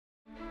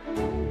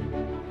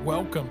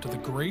Welcome to the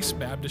Grace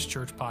Baptist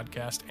Church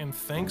podcast, and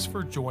thanks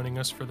for joining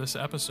us for this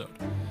episode.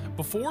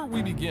 Before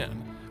we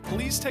begin,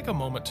 please take a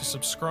moment to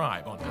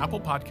subscribe on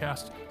Apple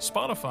Podcasts,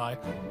 Spotify,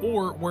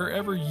 or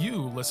wherever you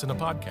listen to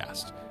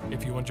podcasts.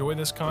 If you enjoy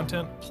this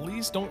content,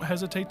 please don't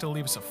hesitate to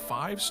leave us a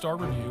 5-star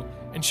review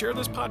and share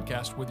this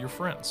podcast with your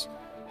friends.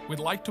 We'd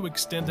like to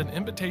extend an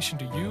invitation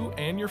to you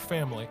and your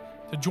family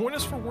to join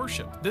us for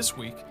worship this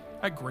week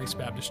at Grace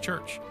Baptist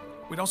Church.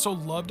 We'd also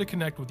love to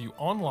connect with you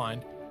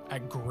online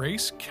at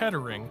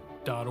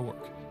gracekettering.org.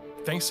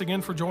 Thanks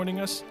again for joining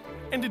us,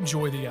 and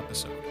enjoy the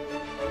episode.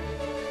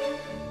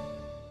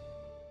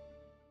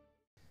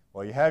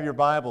 Well, you have your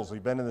Bibles.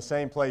 We've been in the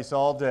same place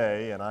all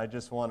day, and I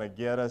just want to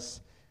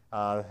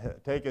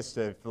take us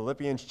to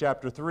Philippians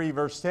chapter 3,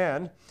 verse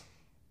 10.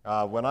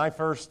 When I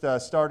first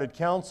started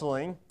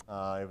counseling,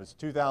 it was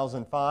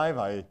 2005,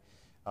 I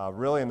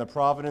really, in the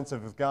providence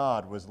of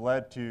God, was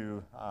led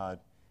to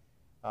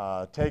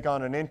take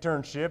on an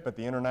internship at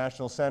the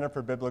International Center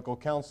for Biblical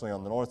Counseling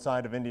on the north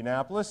side of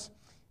Indianapolis.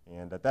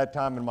 And at that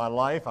time in my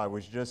life, I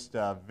was just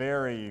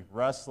very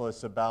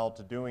restless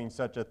about doing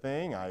such a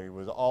thing. I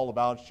was all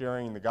about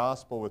sharing the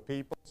gospel with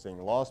people, seeing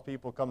lost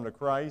people come to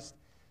Christ,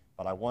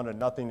 but I wanted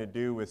nothing to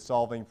do with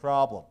solving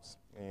problems.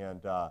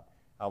 And I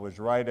was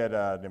right at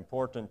an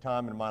important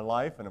time in my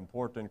life, an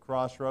important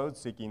crossroads,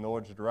 seeking the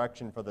Lord's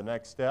direction for the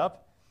next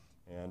step.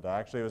 And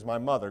actually, it was my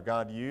mother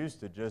God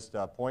used to just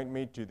point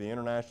me to the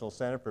International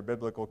Center for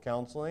Biblical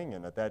Counseling,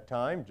 and at that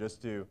time,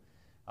 just to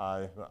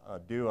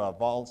do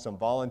some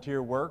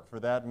volunteer work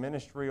for that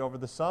ministry over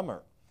the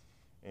summer.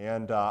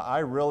 And I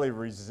really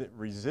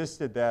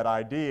resisted that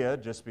idea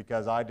just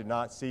because I did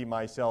not see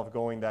myself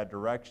going that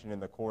direction in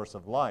the course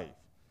of life.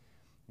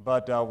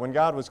 But when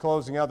God was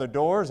closing other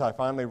doors, I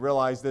finally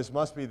realized this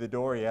must be the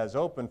door He has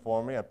open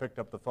for me. I picked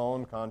up the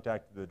phone,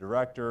 contacted the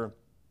director,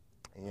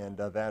 and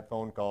that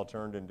phone call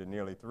turned into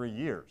nearly 3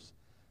 years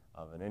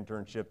of an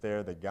internship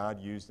there that God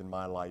used in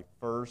my life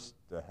first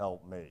to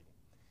help me.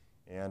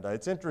 And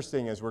it's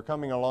interesting as we're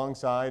coming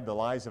alongside the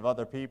lives of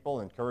other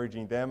people,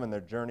 encouraging them in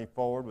their journey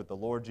forward with the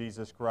Lord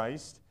Jesus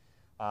Christ.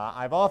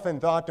 I've often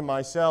thought to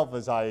myself,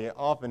 as I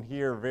often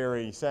hear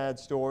very sad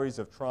stories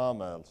of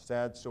trauma,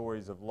 sad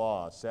stories of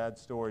loss, sad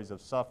stories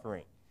of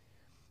suffering,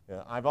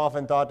 I've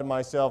often thought to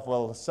myself,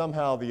 well,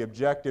 somehow the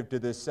objective to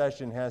this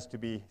session has to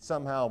be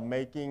somehow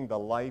making the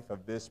life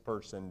of this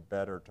person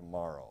better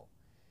tomorrow.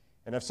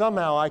 And if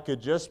somehow I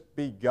could just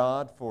be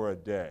God for a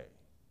day,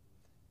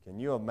 can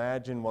you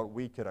imagine what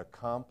we could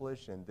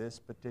accomplish in this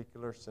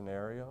particular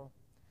scenario?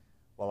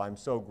 Well, I'm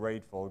so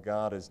grateful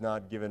God has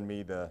not given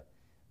me the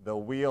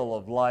wheel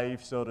of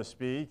life, so to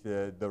speak,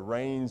 the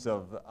reins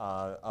of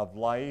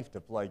life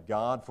to play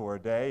God for a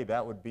day.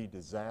 That would be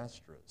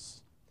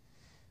disastrous.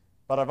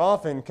 But I've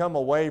often come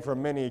away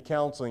from many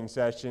counseling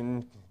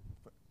sessions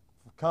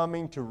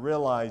coming to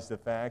realize the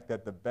fact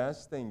that the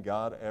best thing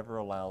God ever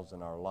allows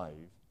in our life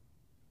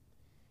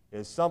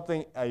is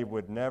something I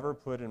would never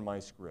put in my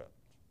script,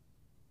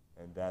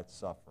 and that's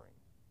suffering.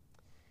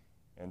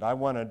 And I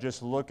want to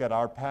just look at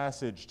our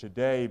passage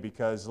today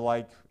because,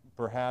 like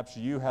perhaps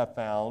you have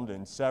found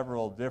in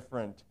several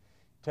different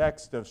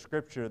texts of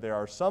Scripture, there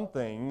are some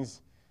things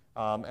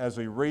as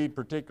we read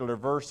particular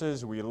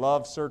verses, we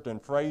love certain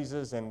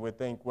phrases and we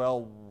think,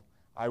 well,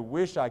 I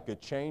wish I could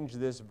change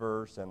this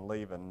verse and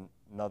leave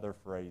another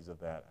phrase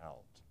of that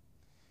out.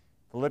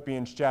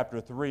 Philippians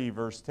chapter 3,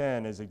 verse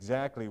 10 is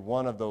exactly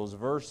one of those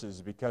verses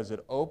because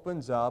it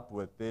opens up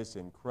with this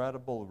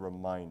incredible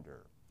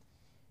reminder.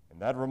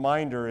 And that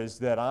reminder is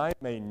that I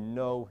may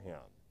know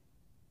Him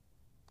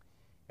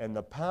and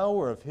the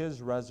power of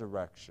His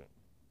resurrection.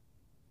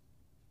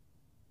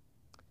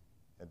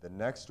 And the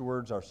next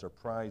words are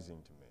surprising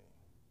to me.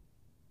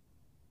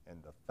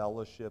 And the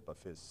fellowship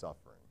of His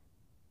suffering,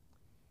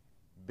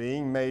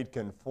 being made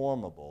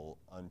conformable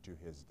unto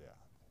His death.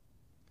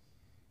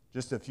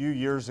 Just a few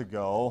years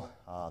ago,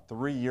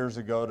 3 years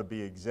ago to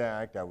be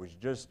exact, I was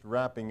just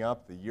wrapping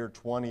up the year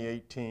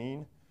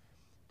 2018,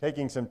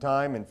 taking some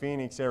time in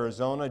Phoenix,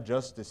 Arizona,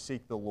 just to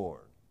seek the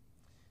Lord.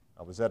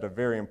 I was at a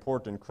very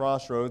important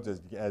crossroads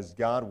as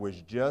God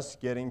was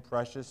just getting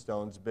Precious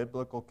Stones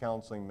Biblical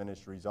Counseling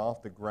Ministries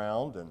off the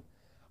ground, and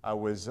I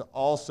was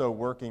also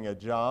working a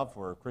job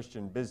for a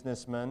Christian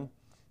businessman,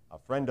 a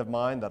friend of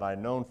mine that I'd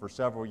known for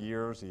several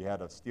years. He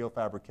had a steel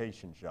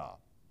fabrication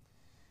shop.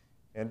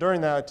 And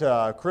during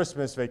that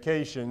Christmas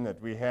vacation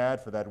that we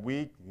had for that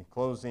week,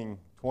 closing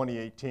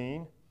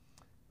 2018,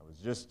 I was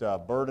just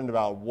burdened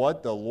about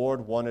what the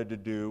Lord wanted to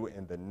do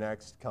in the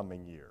next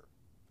coming year.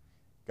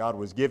 God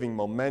was giving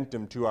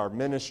momentum to our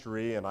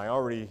ministry, and I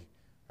already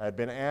had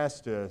been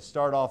asked to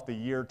start off the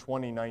year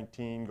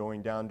 2019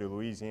 going down to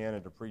Louisiana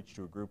to preach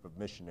to a group of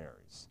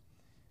missionaries.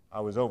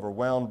 I was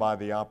overwhelmed by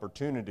the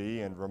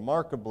opportunity, and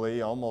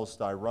remarkably, almost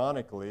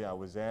ironically, I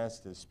was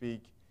asked to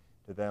speak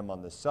to them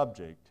on the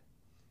subject,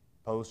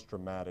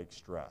 post-traumatic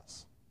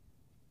stress.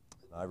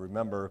 I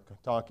remember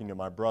talking to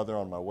my brother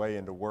on my way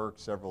into work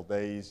several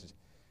days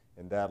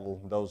in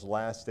those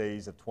last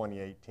days of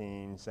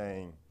 2018,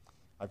 saying,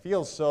 I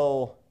feel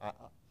so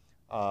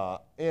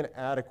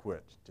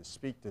inadequate to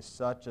speak to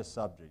such a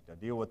subject. I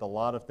deal with a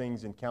lot of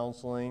things in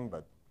counseling,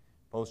 but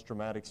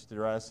post-traumatic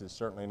stress is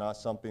certainly not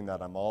something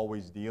that I'm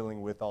always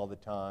dealing with all the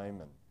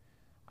time. And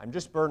I'm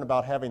just burdened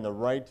about having the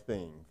right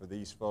thing for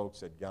these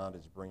folks that God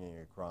is bringing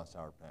across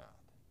our path.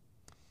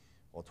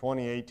 Well,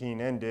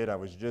 2018 ended. I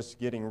was just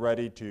getting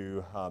ready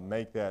to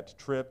make that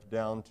trip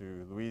down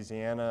to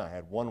Louisiana. I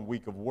had 1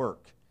 week of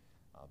work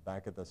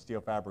back at the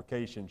steel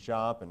fabrication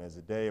shop, and as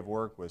the day of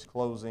work was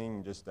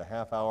closing, just a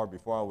half hour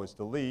before I was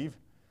to leave,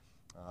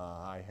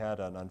 I had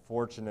an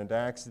unfortunate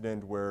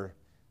accident where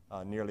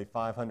nearly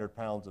 500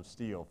 pounds of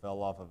steel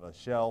fell off of a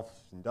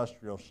shelf,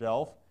 industrial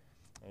shelf,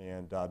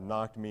 and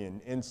knocked me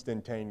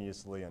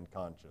instantaneously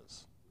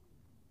unconscious.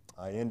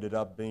 I ended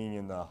up being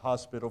in the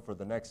hospital for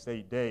the next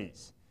 8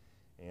 days,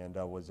 and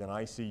was in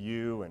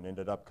ICU, and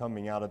ended up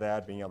coming out of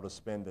that, being able to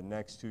spend the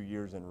next 2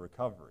 years in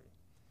recovery.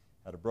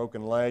 Had a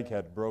broken leg,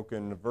 had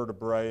broken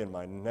vertebrae in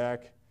my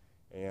neck,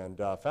 and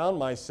found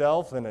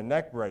myself in a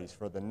neck brace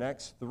for the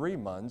next 3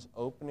 months,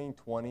 opening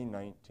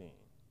 2019.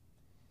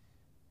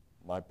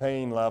 My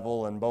pain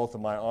level in both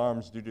of my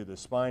arms due to the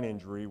spine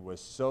injury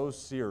was so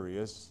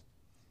serious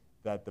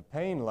that the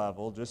pain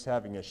level, just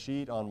having a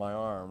sheet on my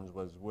arms,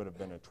 would have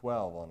been a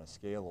 12 on a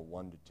scale of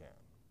 1 to 10.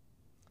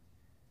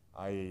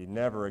 I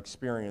never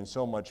experienced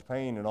so much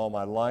pain in all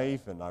my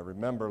life, and I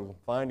remember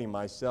finding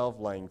myself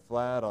laying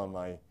flat on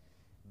my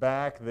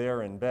back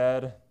there in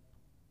bed,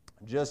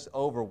 just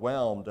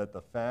overwhelmed at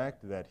the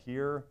fact that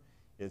here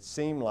it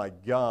seemed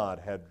like God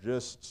had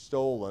just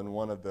stolen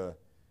one of the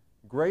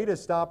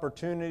greatest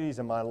opportunities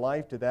in my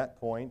life to that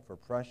point for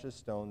Precious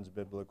Stones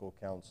Biblical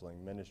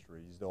Counseling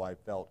Ministries, though I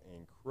felt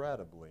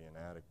incredibly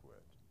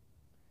inadequate.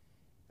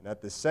 And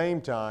at the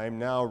same time,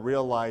 now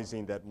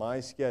realizing that my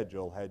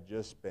schedule had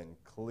just been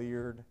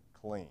cleared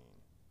clean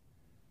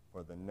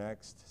for the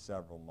next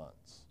several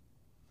months.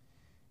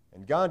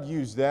 And God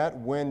used that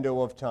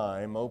window of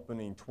time,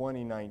 opening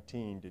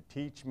 2019, to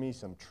teach me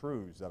some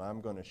truths that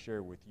I'm going to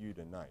share with you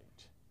tonight.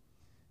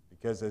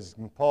 Because as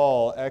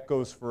Paul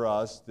echoes for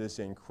us this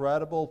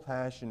incredible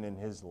passion in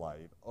his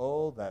life,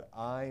 oh, that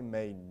I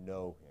may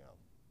know him,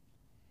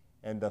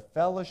 and the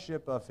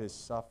fellowship of his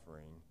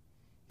suffering,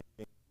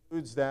 he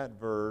includes that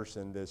verse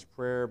in this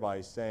prayer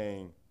by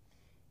saying,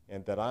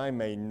 and that I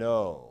may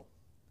know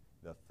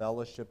the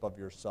fellowship of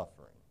your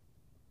suffering,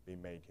 be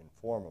made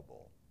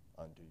conformable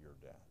unto your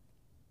death.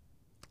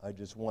 I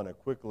just want to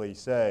quickly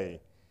say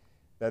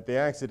that the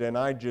accident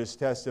I just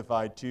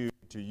testified to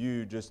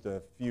you just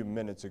a few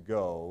minutes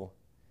ago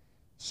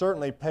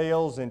certainly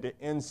pales into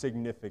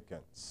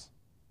insignificance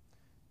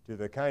to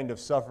the kind of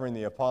suffering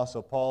the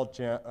Apostle Paul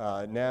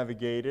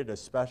navigated,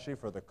 especially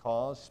for the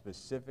cause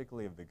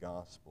specifically of the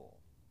gospel.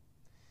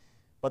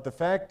 But the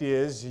fact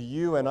is,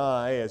 you and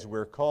I, as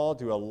we're called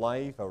to a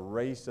life, a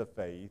race of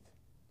faith,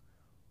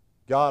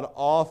 God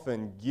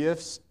often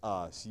gifts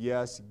us,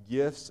 yes,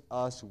 gifts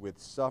us with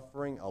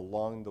suffering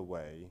along the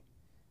way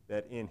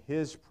that in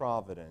His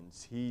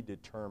providence He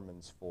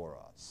determines for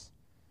us.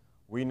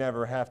 We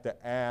never have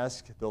to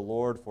ask the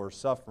Lord for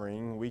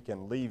suffering. We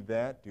can leave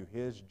that to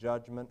His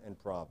judgment and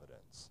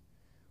providence.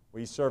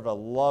 We serve a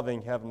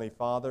loving Heavenly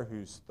Father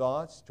whose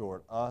thoughts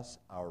toward us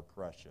are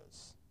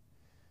precious.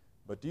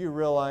 But do you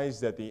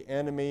realize that the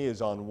enemy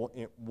is on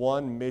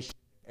one mission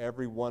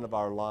every one of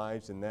our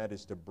lives, and that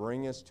is to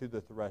bring us to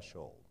the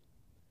threshold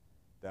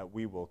that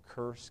we will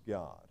curse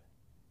God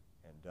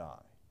and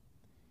die.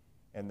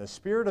 And the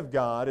Spirit of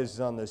God is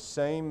on the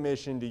same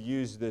mission to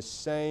use the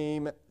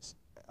same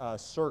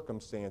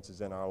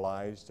circumstances in our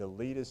lives to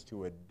lead us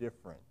to a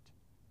different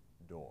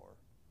door.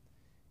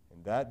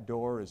 And that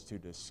door is to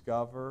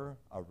discover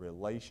a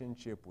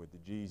relationship with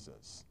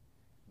Jesus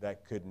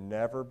that could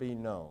never be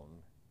known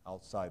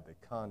outside the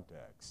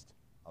context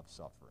of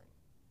suffering.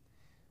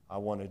 I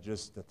want to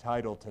just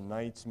title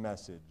tonight's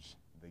message,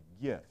 The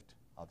Gift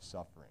of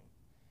Suffering.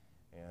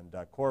 And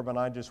Corbin,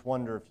 I just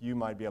wonder if you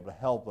might be able to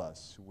help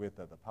us with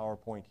the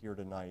PowerPoint here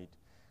tonight.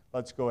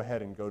 Let's go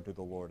ahead and go to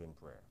the Lord in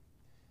prayer.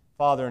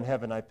 Father in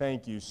heaven, I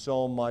thank you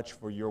so much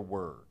for your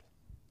word.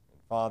 And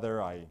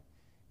Father, I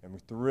am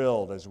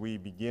thrilled as we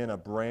begin a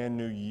brand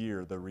new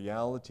year, the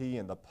reality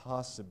and the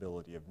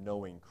possibility of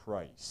knowing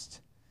Christ.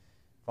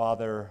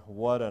 Father,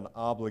 what an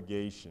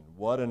obligation,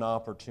 what an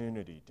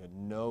opportunity to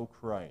know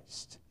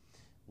Christ.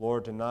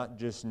 Lord, to not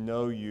just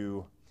know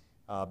you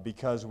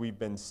because we've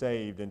been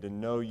saved, and to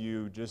know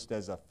you just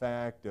as a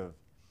fact of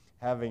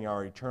having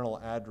our eternal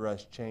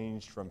address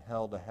changed from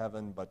hell to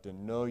heaven, but to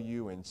know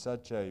you in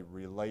such a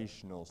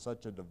relational,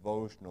 such a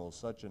devotional,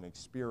 such an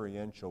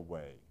experiential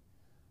way.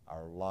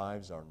 Our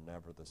lives are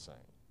never the same.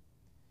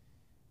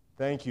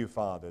 Thank you,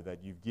 Father,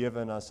 that you've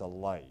given us a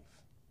life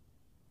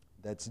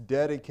that's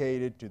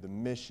dedicated to the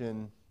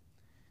mission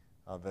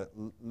of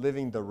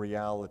living the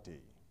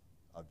reality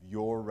of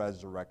your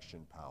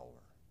resurrection power.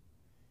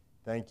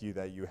 Thank you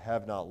that you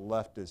have not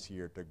left us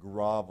here to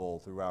grovel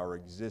through our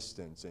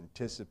existence,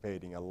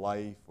 anticipating a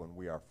life when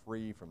we are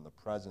free from the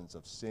presence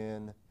of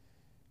sin.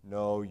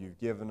 No, you've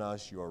given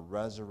us your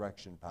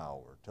resurrection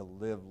power to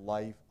live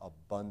life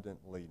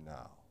abundantly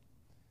now.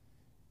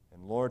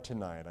 And Lord,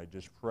 tonight I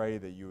just pray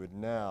that you would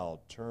now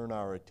turn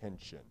our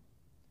attention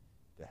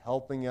to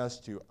helping us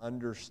to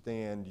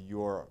understand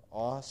your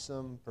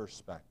awesome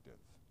perspective,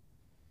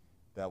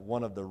 that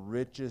one of the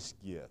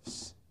richest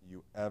gifts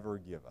you ever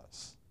give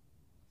us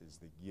is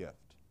the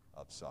gift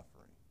of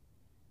suffering.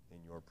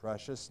 In your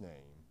precious name,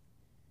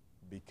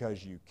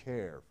 because you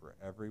care for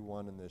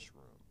everyone in this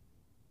room.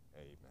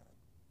 Amen.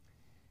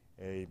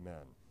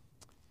 Amen.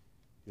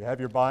 You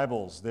have your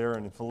Bibles there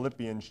in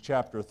Philippians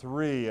chapter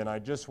 3, and I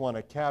just want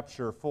to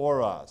capture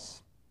for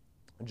us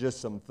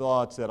just some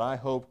thoughts that I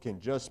hope can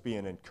just be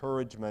an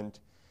encouragement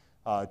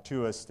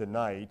to us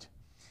tonight.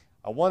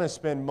 I want to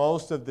spend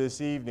most of this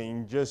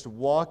evening just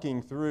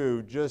walking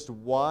through just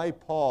why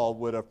Paul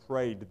would have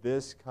prayed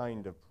this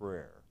kind of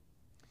prayer.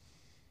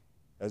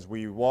 As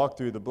we walk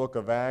through the book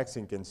of Acts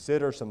and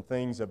consider some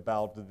things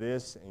about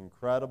this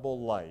incredible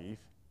life,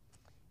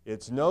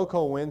 it's no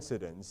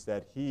coincidence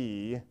that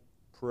he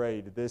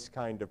prayed this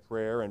kind of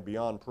prayer, and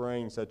beyond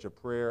praying such a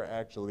prayer,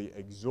 actually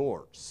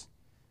exhorts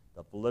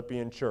the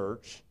Philippian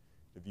church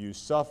to view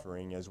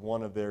suffering as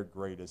one of their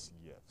greatest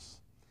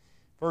gifts.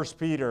 1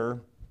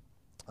 Peter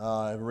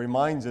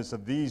reminds us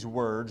of these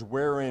words,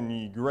 wherein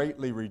ye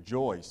greatly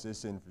rejoice.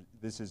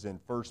 This is in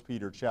 1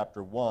 Peter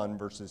chapter 1,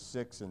 verses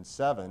 6 and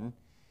 7.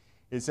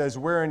 It says,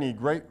 wherein ye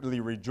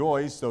greatly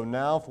rejoice, though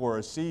now for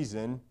a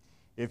season,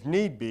 if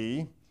need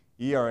be,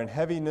 ye are in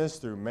heaviness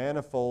through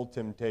manifold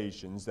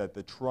temptations, that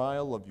the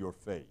trial of your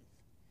faith,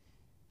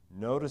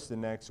 notice the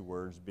next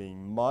words,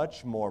 being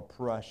much more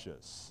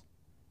precious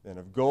than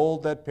of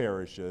gold that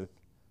perisheth,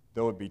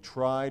 though it be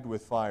tried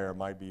with fire,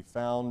 might be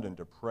found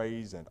unto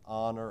praise and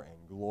honor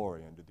and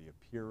glory unto the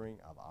appearing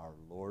of our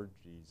Lord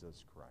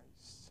Jesus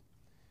Christ.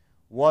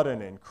 What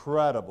an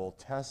incredible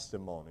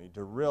testimony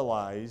to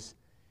realize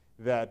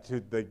that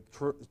the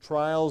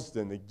trials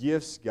and the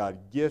gifts God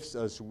gifts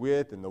us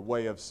with in the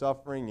way of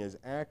suffering is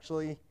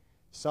actually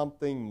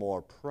something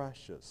more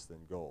precious than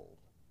gold.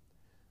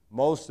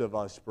 Most of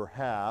us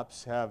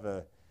perhaps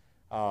have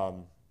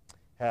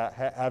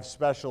have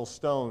special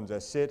stones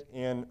that sit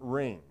in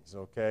rings,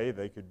 okay?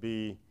 They could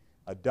be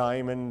a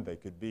diamond, they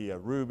could be a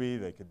ruby,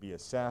 they could be a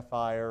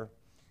sapphire.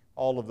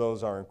 All of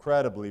those are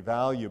incredibly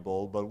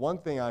valuable, but one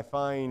thing I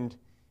find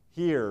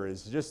here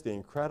is just the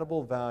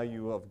incredible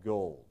value of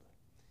gold.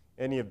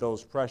 Any of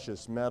those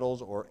precious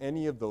metals or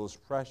any of those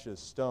precious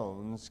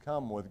stones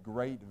come with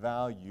great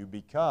value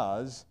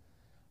because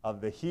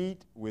of the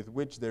heat with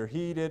which they're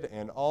heated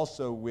and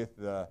also with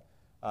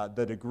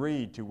the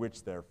degree to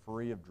which they're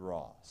free of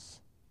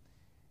dross.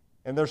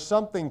 And there's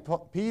something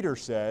Peter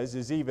says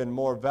is even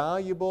more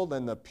valuable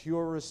than the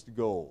purest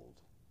gold: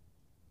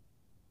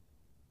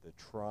 the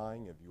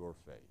trying of your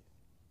faith.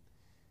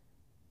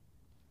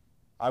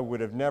 I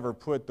would have never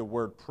put the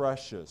word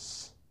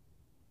precious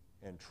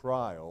and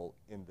trial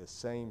in the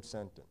same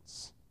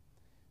sentence.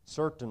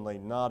 Certainly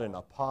not in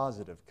a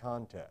positive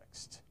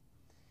context.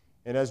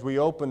 And as we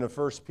open to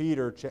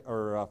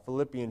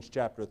Philippians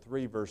chapter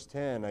 3, verse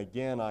 10,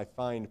 again I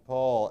find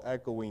Paul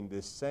echoing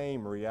this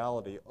same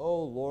reality.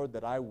 Oh Lord,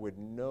 that I would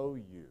know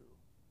you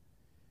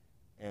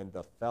and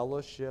the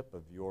fellowship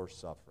of your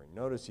suffering.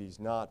 Notice he's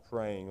not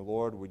praying,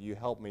 Lord, would you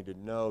help me to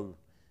know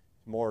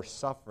more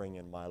suffering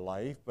in my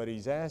life? But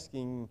he's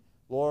asking,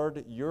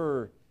 Lord,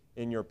 you're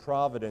in your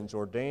providence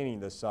ordaining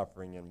the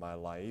suffering in my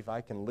life. I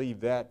can leave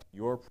that to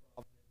your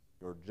providence,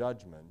 your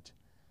judgment.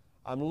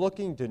 I'm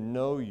looking to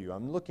know you.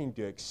 I'm looking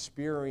to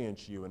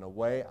experience you in a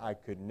way I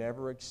could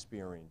never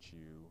experience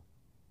you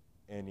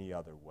any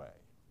other way.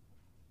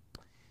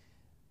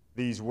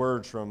 These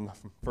words from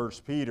 1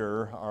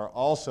 Peter are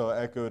also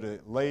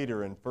echoed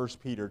later in 1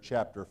 Peter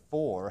chapter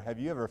 4. Have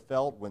you ever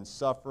felt when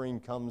suffering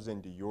comes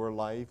into your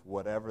life,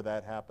 whatever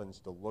that happens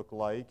to look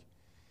like,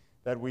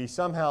 that we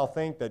somehow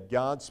think that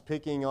God's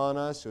picking on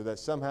us, or that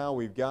somehow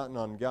we've gotten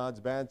on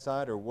God's bad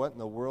side, or what in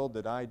the world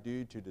did I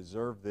do to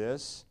deserve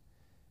this?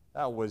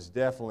 That was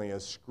definitely a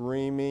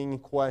screaming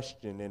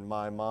question in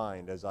my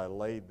mind as I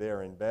laid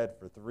there in bed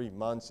for 3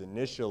 months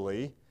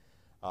initially,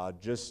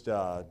 just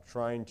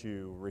trying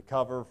to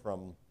recover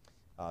from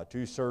 2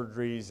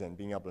 surgeries and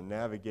being able to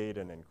navigate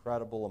an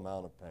incredible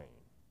amount of pain.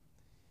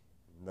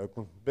 The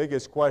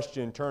biggest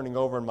question turning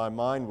over in my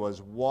mind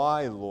was,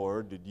 why,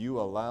 Lord, did you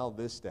allow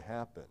this to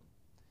happen?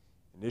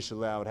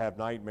 Initially, I would have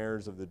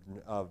nightmares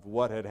of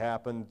what had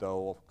happened,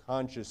 though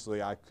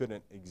consciously I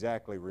couldn't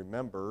exactly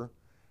remember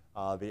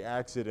the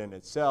accident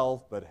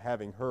itself, but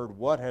having heard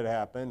what had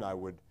happened, I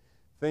would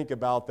think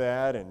about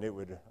that, and it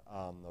would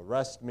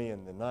arrest me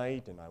in the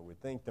night, and I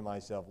would think to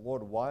myself,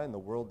 Lord, why in the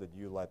world did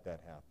you let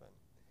that happen?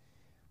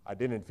 I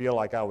didn't feel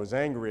like I was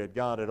angry at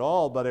God at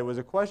all, but it was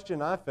a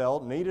question I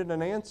felt needed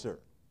an answer.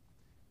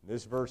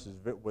 This verse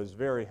was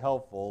very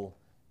helpful.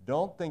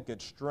 Don't think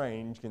it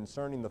strange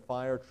concerning the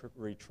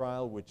fiery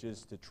trial which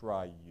is to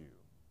try you.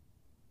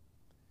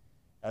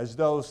 As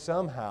though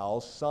somehow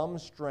some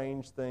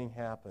strange thing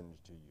happened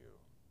to you.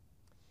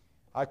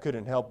 I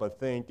couldn't help but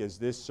think as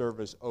this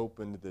service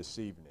opened this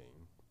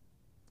evening,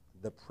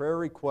 the prayer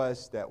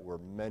requests that were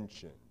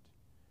mentioned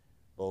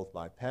both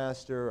my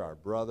pastor, our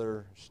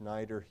brother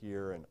Schneider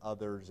here, and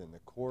others in the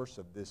course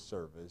of this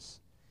service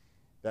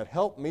that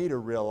helped me to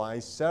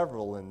realize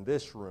several in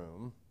this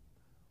room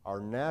are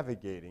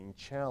navigating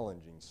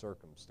challenging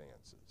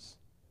circumstances.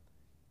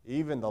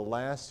 Even the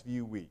last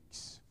few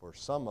weeks, for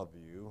some of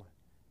you,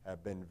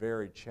 have been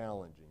very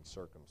challenging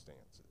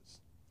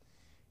circumstances.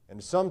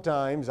 And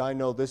sometimes, I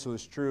know this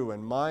was true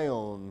in my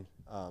own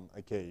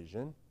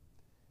occasion,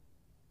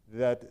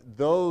 that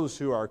those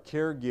who are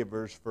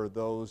caregivers for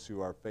those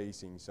who are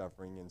facing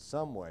suffering in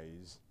some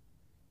ways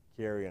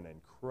carry an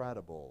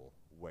incredible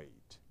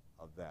weight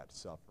of that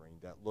suffering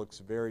that looks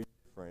very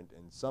different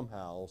and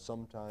somehow,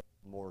 sometimes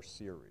more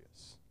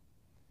serious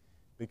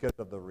because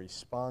of the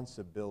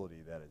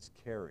responsibility that is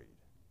carried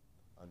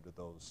under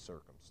those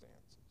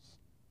circumstances.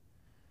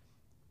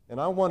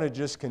 And I want to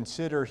just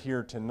consider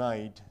here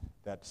tonight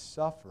that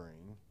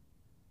suffering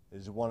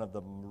is one of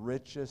the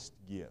richest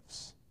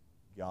gifts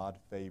God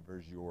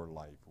favors your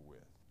life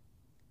with.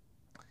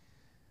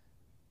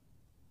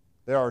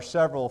 There are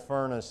several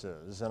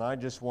furnaces, and I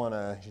just want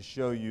to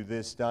show you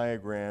this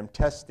diagram,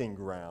 testing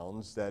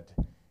grounds that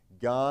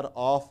God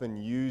often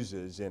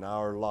uses in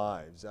our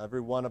lives.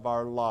 Every one of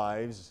our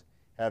lives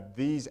have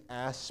these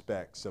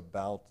aspects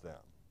about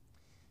them.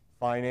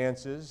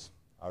 Finances,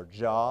 our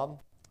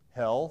job,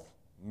 health,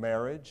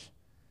 marriage,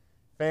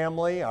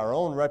 family, our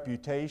own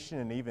reputation,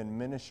 and even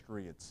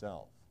ministry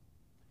itself.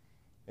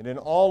 And in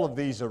all of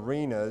these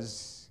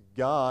arenas,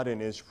 God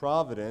in His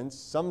providence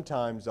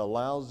sometimes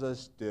allows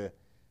us to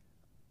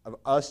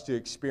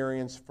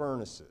experience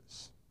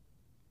furnaces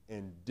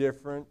in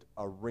different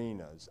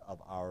arenas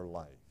of our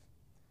life.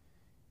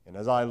 And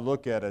as I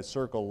look at a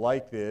circle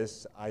like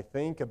this, I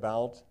think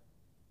about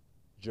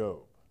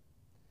Job.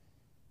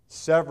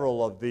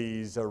 Several of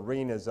these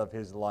arenas of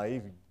his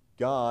life,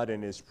 God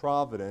in His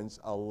providence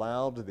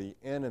allowed the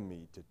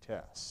enemy to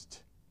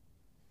test.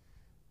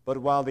 But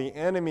while the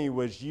enemy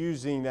was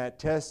using that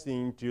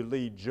testing to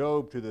lead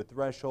Job to the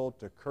threshold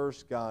to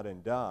curse God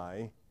and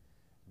die,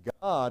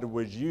 God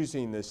was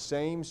using the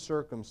same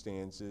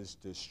circumstances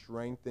to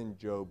strengthen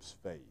Job's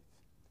faith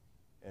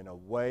in a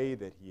way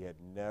that he had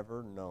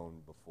never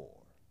known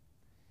before.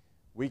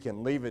 We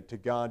can leave it to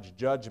God's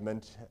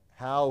judgment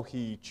how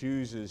He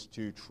chooses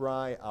to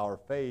try our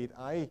faith.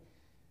 I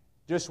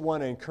just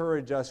want to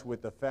encourage us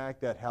with the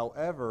fact that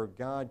however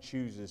God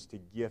chooses to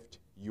gift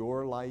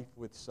your life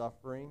with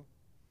suffering,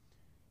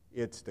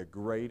 it's the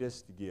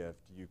greatest gift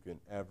you can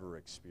ever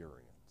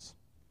experience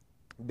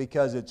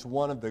because it's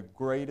one of the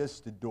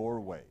greatest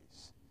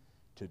doorways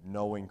to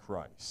knowing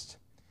Christ.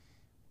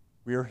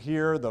 We are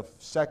here the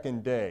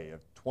second day of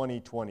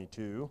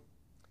 2022.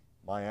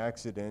 My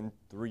accident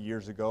 3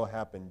 years ago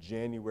happened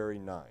January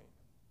 9,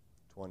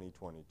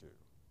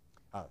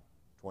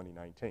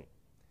 2019.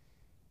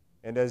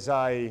 And as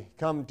I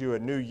come to a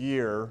new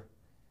year,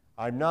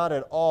 I'm not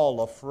at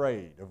all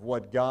afraid of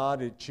what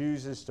God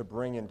chooses to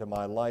bring into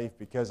my life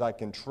because I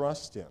can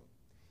trust Him.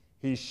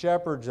 He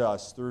shepherds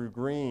us through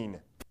green,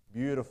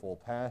 beautiful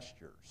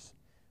pastures.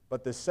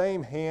 But the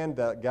same hand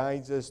that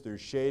guides us through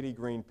shady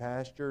green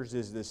pastures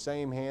is the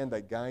same hand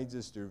that guides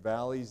us through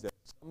valleys that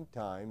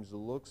sometimes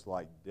looks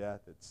like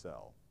death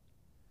itself.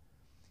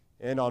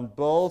 And on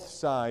both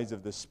sides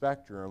of the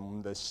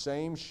spectrum, the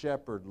same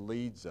shepherd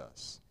leads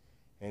us.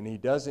 And He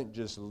doesn't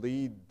just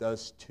lead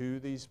us to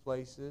these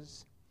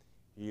places,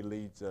 He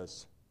leads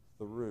us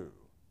through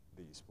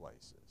these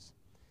places.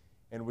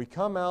 And we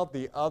come out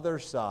the other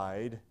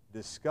side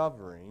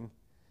discovering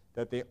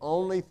that the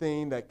only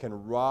thing that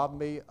can rob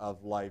me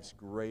of life's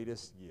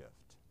greatest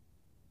gift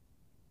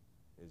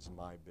is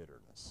my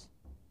bitterness.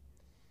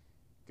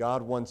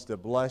 God wants to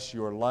bless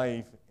your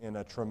life in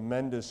a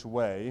tremendous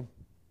way,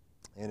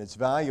 and it's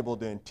valuable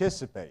to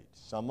anticipate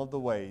some of the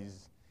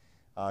ways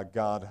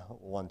God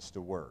wants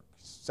to work.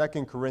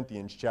 2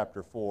 Corinthians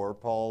chapter 4,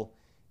 Paul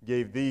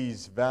gave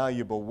these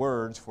valuable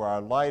words, "For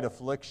our light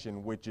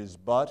affliction, which is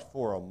but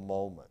for a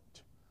moment,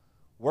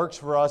 works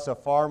for us a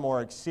far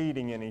more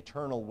exceeding and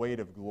eternal weight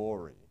of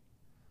glory,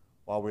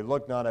 while we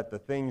look not at the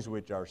things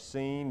which are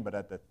seen, but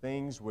at the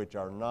things which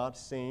are not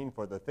seen.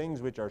 For the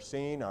things which are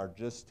seen are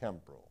just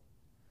temporal,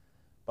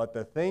 but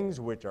the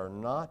things which are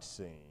not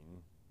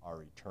seen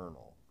are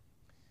eternal."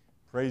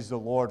 Praise the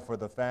Lord for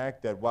the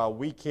fact that while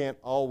we can't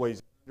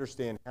always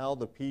understand how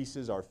the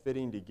pieces are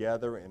fitting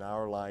together in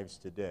our lives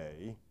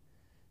today,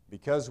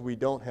 because we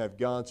don't have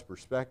God's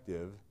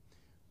perspective,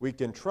 we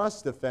can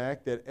trust the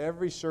fact that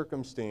every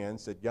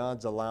circumstance that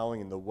God's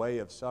allowing in the way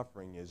of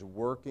suffering is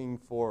working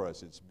for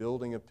us. It's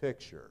building a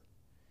picture.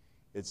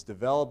 It's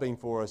developing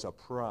for us a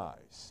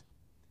prize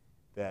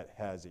that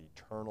has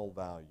eternal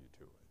value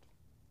to it.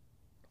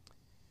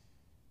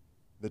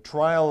 The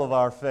trial of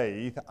our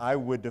faith, I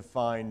would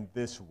define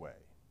this way: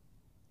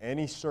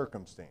 any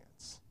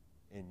circumstance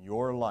in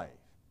your life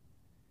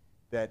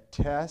that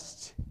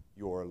tests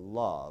your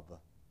love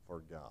for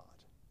God.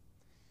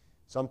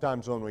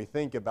 Sometimes when we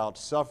think about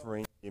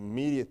suffering, the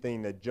immediate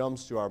thing that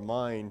jumps to our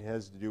mind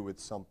has to do with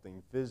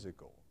something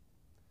physical.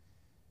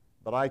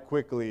 But I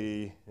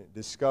quickly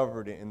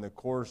discovered in the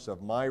course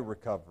of my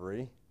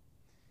recovery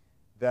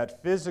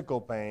that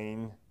physical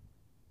pain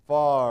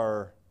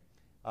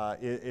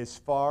is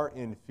far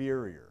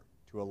inferior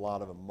to a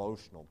lot of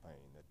emotional pain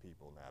that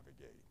people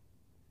navigate.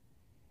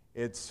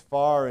 It's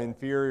far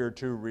inferior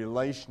to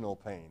relational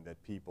pain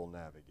that people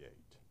navigate.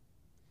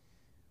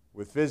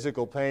 With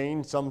physical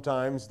pain,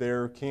 sometimes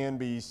there can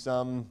be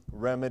some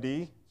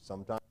remedy.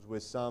 Sometimes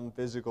with some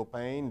physical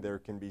pain, there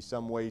can be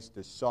some ways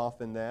to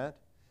soften that.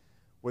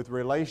 With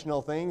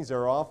relational things,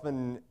 there are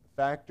often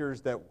factors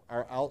that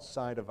are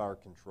outside of our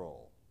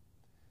control.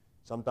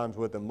 Sometimes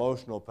with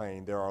emotional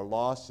pain, there are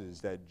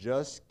losses that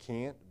just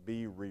can't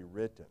be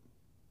rewritten.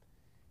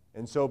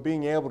 And so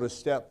being able to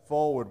step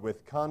forward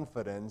with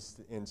confidence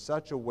in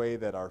such a way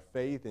that our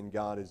faith in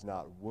God is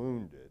not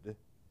wounded,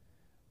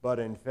 but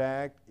in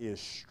fact is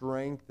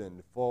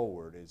strengthened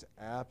forward, is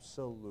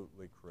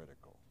absolutely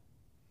critical.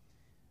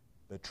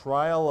 The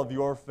trial of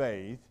your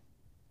faith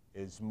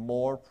is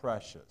more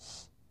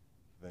precious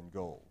than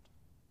gold.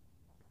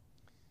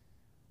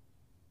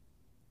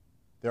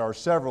 There are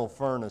several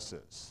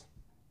furnaces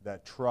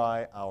that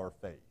try our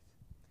faith.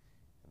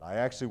 And I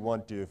actually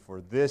want to, for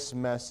this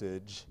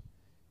message,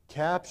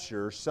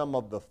 capture some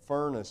of the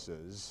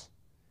furnaces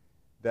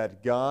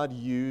that God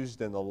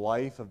used in the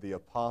life of the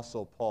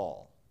Apostle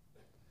Paul,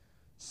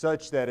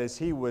 such that as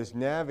he was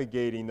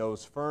navigating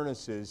those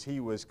furnaces,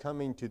 he was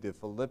coming to the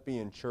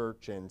Philippian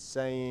church and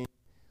saying,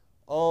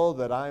 "Oh,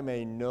 that I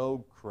may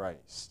know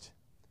Christ,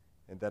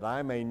 and that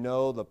I may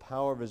know the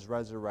power of His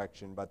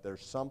resurrection, but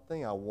there's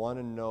something I want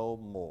to know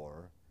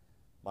more.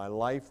 My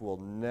life will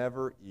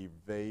never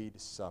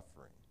evade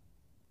suffering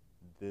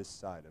this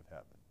side of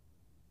heaven.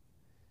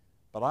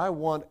 But I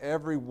want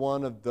every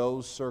one of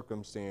those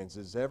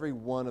circumstances, every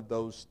one of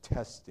those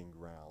testing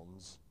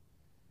grounds,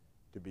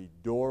 to be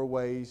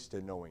doorways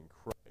to knowing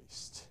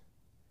Christ.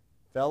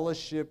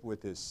 Fellowship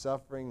with His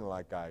suffering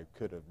like I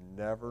could have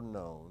never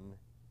known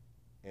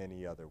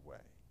any other way."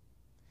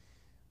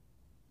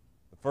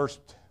 The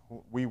first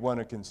we want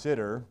to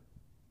consider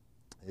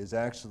is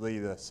actually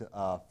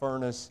the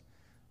furnace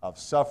of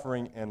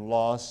suffering and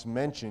loss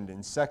mentioned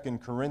in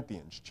 2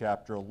 Corinthians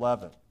chapter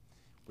 11.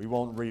 We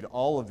won't read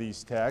all of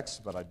these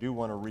texts, but I do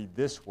want to read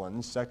this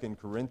one. 2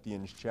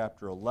 Corinthians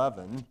chapter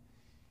 11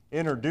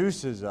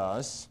 introduces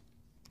us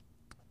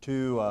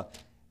to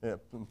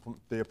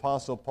the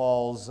Apostle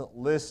Paul's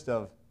list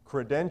of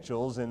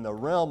credentials in the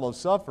realm of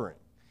suffering.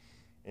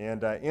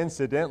 And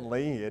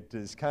incidentally, it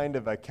is kind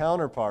of a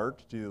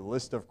counterpart to the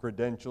list of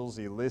credentials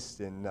he lists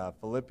in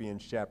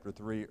Philippians chapter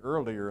 3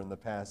 earlier in the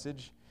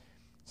passage.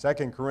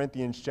 2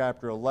 Corinthians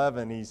chapter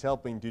 11, he's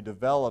helping to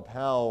develop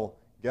how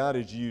God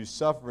has used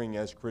suffering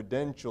as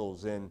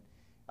credentials in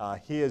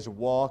his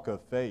walk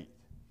of faith.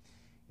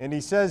 And he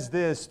says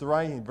this,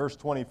 in verse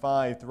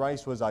 25,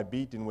 "Thrice was I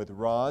beaten with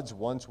rods,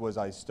 once was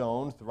I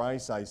stoned,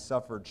 thrice I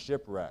suffered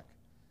shipwreck.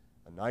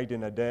 A night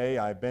and a day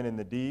I have been in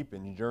the deep,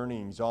 in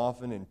journeyings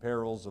often, in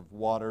perils of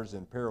waters,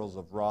 in perils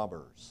of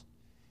robbers,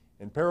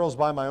 in perils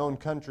by my own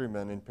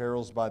countrymen, in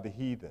perils by the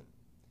heathen,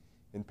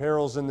 in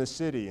perils in the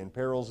city, in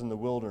perils in the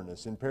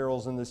wilderness, in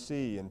perils in the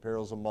sea, in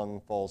perils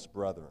among false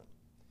brethren,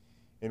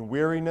 in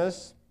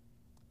weariness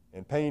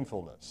and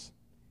painfulness,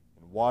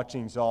 in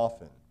watchings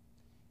often,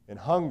 in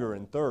hunger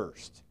and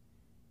thirst,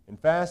 in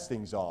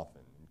fastings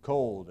often, in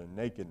cold and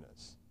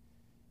nakedness.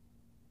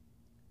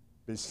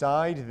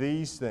 Beside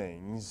these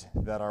things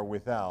that are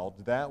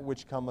without, that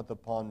which cometh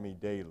upon me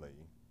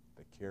daily,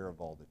 the care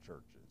of all the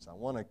churches." I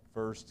want to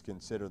first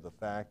consider the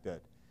fact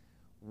that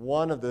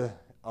one of the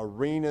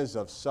arenas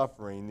of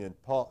suffering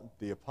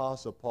the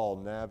Apostle Paul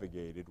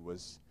navigated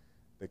was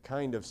the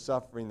kind of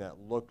suffering that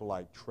looked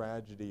like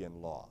tragedy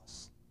and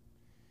loss.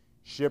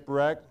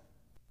 Shipwreck,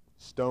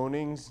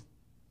 stonings,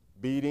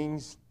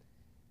 beatings,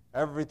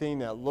 everything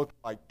that looked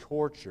like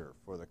torture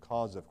for the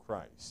cause of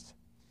Christ.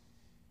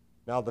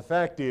 Now, the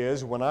fact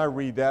is, when I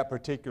read that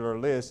particular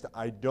list,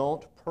 I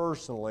don't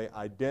personally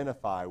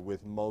identify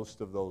with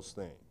most of those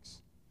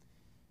things.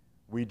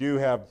 We do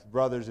have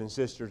brothers and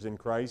sisters in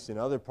Christ in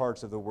other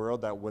parts of the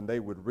world that when they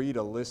would read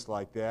a list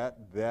like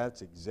that,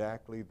 that's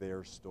exactly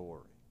their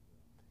story.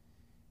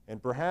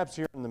 And perhaps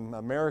here in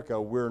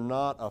America, we're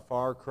not a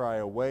far cry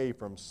away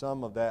from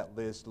some of that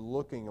list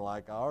looking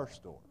like our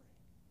story.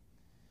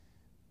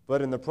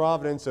 But in the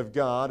providence of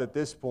God, at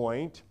this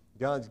point,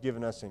 God's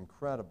given us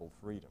incredible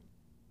freedom.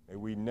 May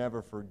we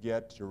never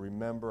forget to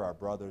remember our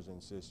brothers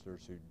and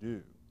sisters who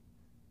do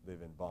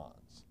live in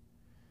bonds.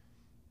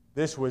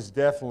 This was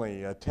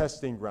definitely a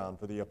testing ground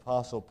for the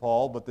Apostle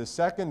Paul, but the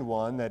second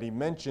one that he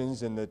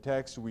mentions in the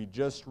text we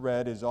just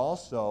read is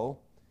also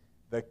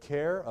the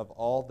care of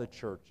all the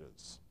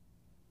churches.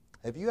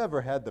 Have you ever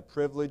had the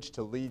privilege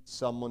to lead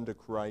someone to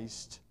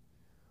Christ?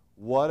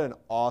 What an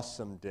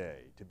awesome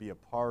day to be a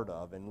part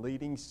of in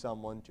leading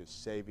someone to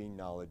saving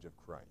knowledge of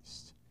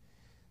Christ.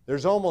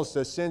 There's almost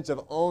a sense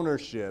of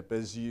ownership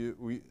as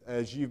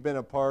you've been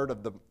a part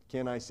of the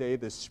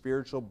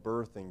spiritual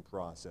birthing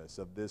process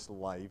of this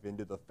life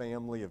into the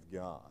family of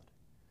God.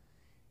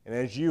 And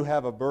as you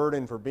have a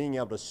burden for being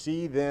able to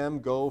see them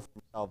go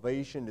from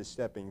salvation to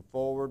stepping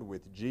forward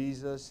with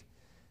Jesus,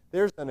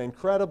 There's an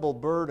incredible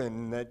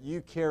burden that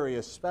you carry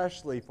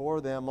especially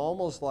for them,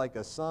 almost like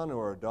a son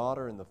or a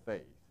daughter in the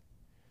faith.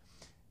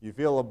 You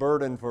feel a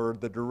burden for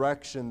the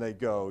direction they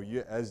go.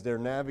 As they're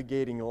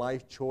navigating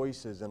life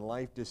choices and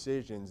life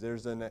decisions,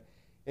 there's an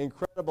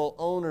incredible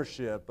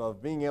ownership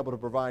of being able to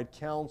provide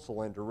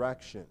counsel and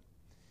direction.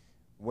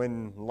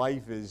 When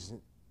life is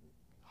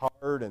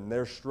hard and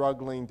they're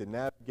struggling to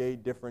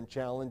navigate different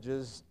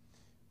challenges,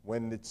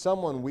 when it's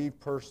someone we've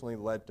personally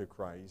led to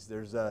Christ,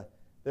 there's a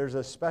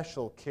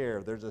special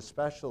care. There's a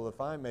special, if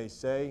I may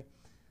say,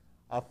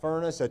 a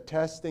furnace, a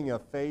testing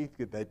of faith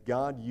that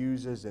God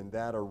uses in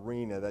that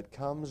arena that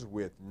comes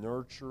with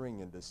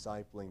nurturing and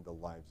discipling the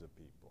lives of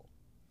people.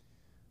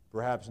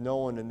 Perhaps no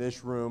one in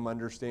this room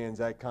understands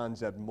that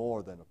concept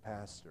more than a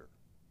pastor.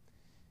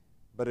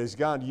 But as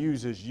God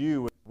uses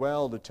you as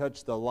well to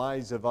touch the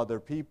lives of other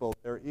people,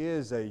 there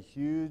is a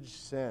huge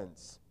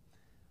sense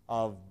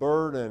of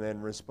burden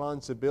and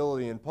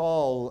responsibility. And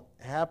Paul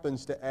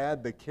happens to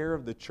add the care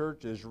of the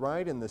churches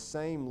right in the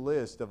same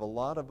list of a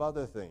lot of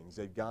other things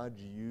that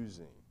God's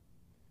using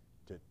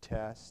to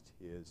test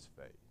his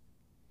faith.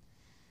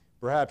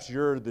 Perhaps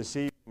you're this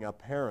evening a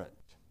parent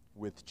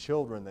with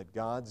children that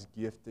God's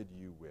gifted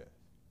you with.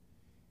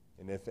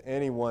 And if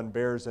anyone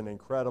bears an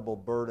incredible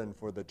burden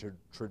for the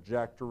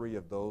trajectory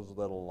of those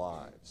little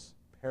lives,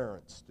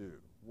 parents do.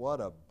 What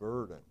a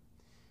burden.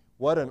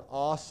 What an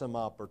awesome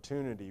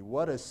opportunity.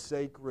 What a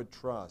sacred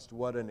trust.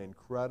 What an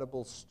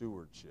incredible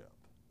stewardship.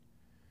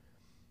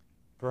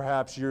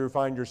 Perhaps you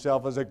find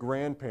yourself as a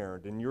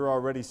grandparent and you're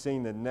already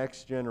seeing the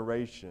next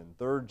generation,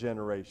 third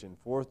generation,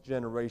 fourth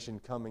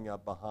generation coming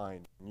up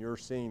behind. And you're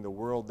seeing the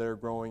world they're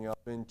growing up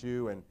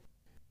into, and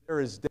there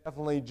is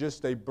definitely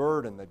just a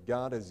burden that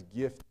God has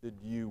gifted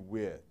you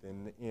with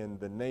in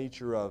the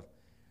nature of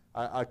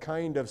a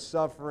kind of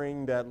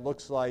suffering that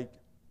looks like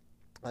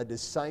a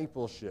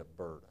discipleship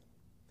burden.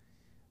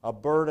 A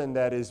burden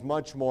that is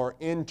much more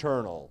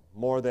internal,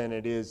 more than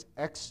it is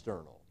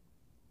external.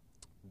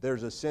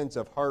 There's a sense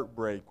of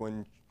heartbreak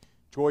when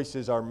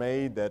choices are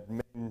made that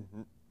may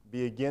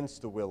be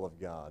against the will of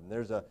God. And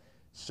there's a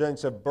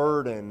sense of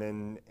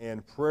burden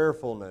and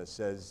prayerfulness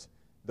as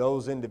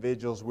those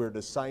individuals we're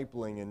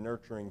discipling and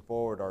nurturing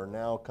forward are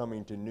now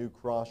coming to new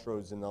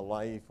crossroads in their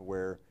life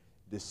where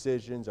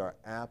decisions are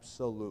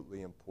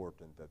absolutely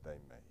important that they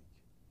make.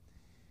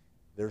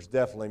 There's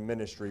definitely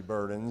ministry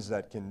burdens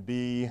that can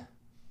be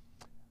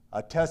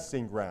a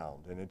testing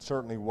ground, and it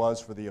certainly was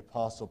for the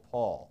Apostle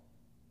Paul.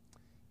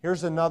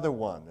 Here's another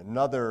one,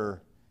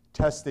 another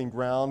testing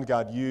ground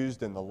God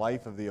used in the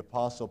life of the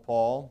Apostle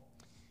Paul.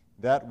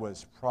 That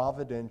was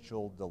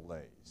providential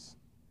delays.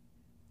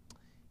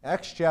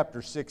 Acts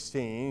chapter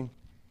 16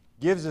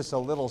 gives us a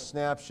little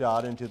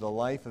snapshot into the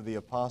life of the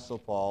Apostle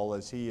Paul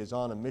as he is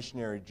on a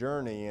missionary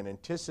journey and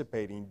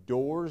anticipating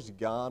doors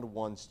God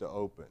wants to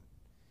open.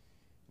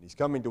 He's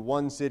coming to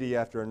one city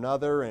after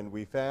another, and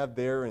we have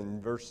there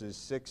in verses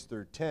 6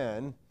 through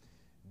 10,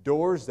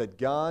 doors that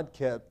God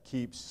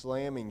keeps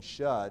slamming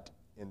shut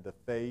in the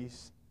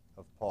face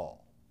of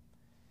Paul.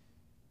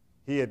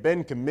 He had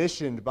been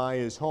commissioned by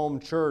his home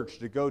church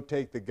to go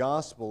take the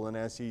gospel, and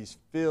as he's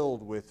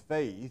filled with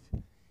faith,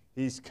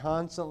 he's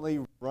constantly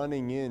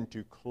running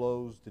into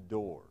closed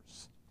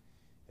doors.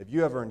 Have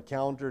you ever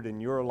encountered in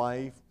your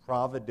life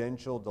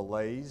providential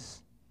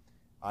delays?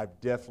 I've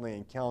definitely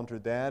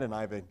encountered that, and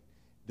I've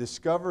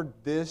discovered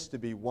this to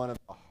be one of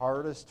the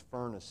hardest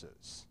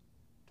furnaces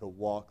to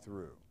walk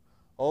through.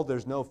 Oh,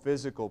 there's no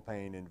physical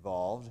pain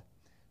involved,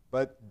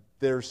 but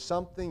there's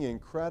something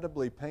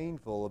incredibly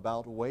painful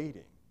about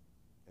waiting.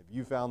 Have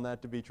you found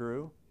that to be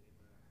true?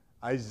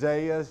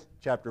 Isaiah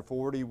chapter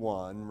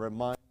 41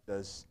 reminds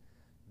us,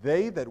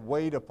 "They that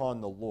wait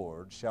upon the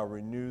Lord shall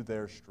renew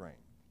their strength.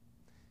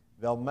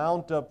 They'll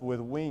mount up with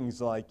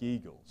wings like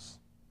eagles.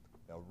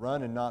 They'll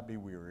run and not be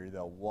weary.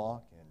 They'll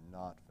walk and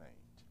not faint."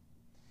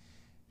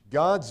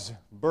 God's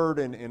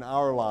burden in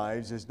our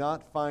lives is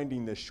not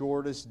finding the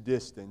shortest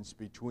distance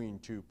between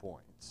 2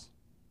 points.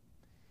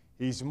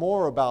 He's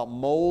more about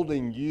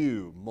molding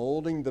you,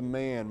 molding the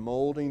man,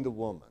 molding the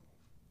woman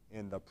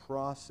in the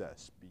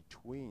process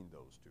between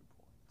those 2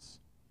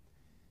 points.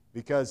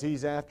 Because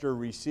he's after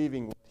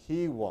receiving what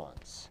he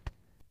wants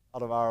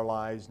out of our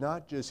lives,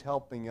 not just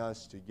helping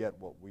us to get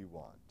what we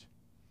want.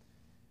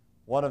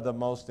 One of the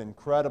most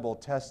incredible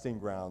testing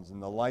grounds in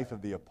the life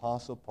of the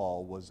Apostle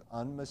Paul was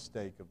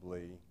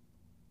unmistakably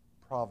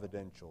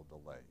providential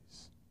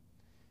delays.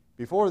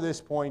 Before this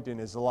point in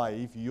his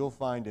life, you'll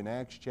find in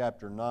Acts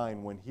chapter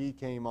 9 when he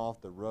came off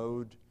the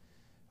road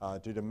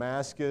to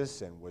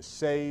Damascus and was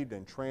saved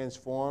and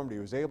transformed, he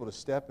was able to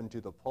step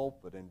into the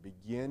pulpit and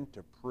begin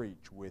to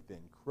preach with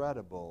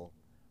incredible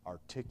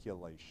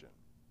articulation.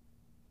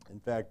 In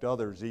fact,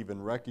 others even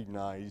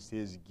recognized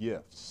his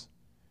gifts.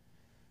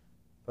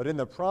 But in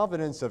the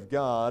providence of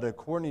God,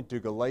 according to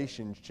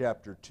Galatians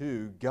chapter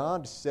 2,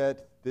 God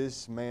set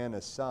this man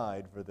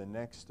aside for the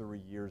next 3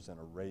 years in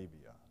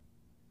Arabia.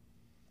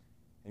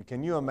 And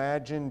can you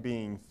imagine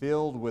being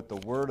filled with the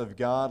Word of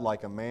God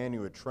like a man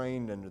who had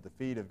trained under the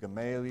feet of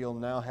Gamaliel,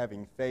 now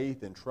having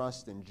faith and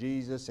trust in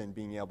Jesus and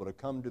being able to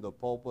come to the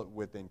pulpit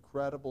with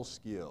incredible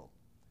skill?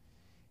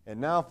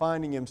 And now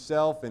finding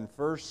himself in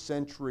first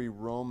century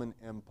Roman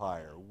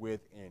Empire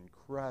with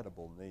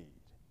incredible need.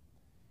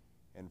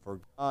 And for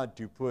God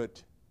to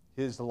put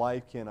his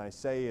life, can I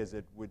say, as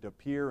it would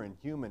appear in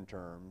human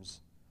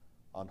terms,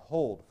 on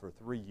hold for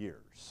 3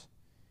 years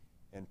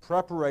in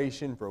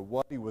preparation for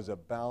what he was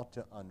about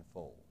to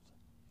unfold.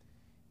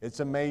 It's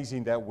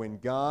amazing that when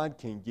God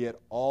can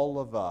get all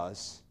of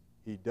us,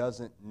 he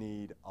doesn't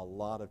need a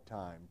lot of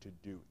time to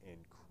do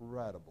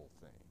incredible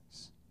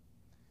things.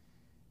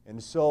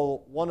 And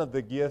so one of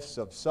the gifts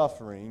of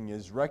suffering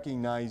is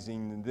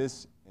recognizing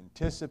this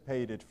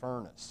anticipated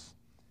furnace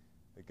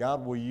that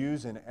God will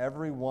use in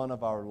every one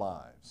of our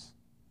lives,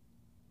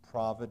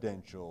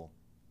 providential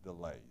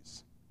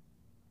delays.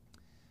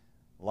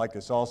 I'd like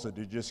us also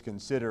to just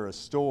consider a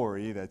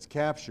story that's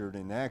captured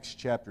in Acts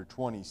chapter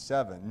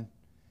 27, and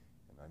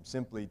I'm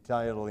simply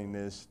titling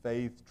this,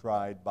 Faith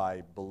Tried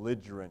by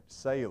Belligerent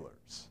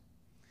Sailors.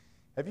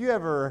 Have you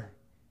ever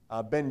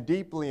been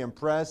deeply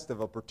impressed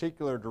of a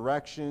particular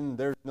direction?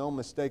 There's no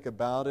mistake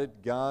about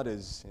it. God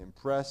has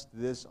impressed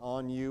this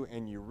on you,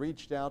 and you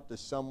reached out to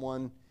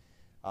someone,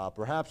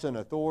 perhaps an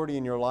authority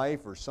in your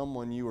life or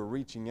someone you were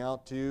reaching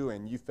out to,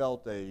 and you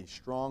felt a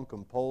strong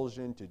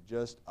compulsion to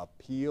just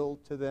appeal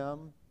to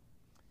them,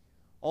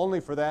 only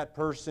for that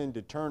person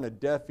to turn a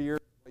deaf ear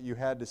to what you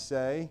had to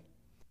say.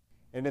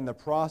 And in the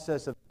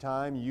process of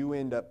time, you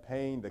end up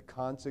paying the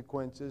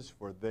consequences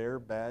for their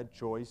bad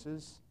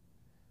choices.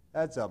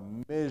 That's a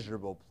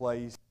miserable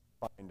place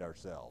to find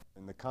ourselves.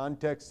 In the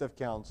context of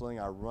counseling,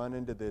 I run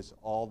into this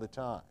all the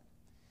time.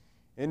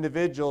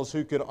 Individuals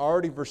who could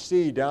already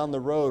foresee down the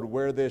road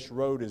where this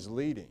road is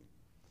leading.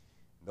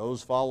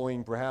 Those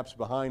following perhaps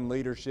behind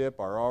leadership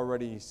are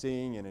already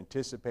seeing and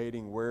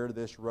anticipating where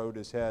this road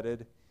is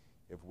headed.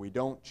 If we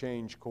don't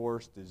change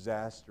course,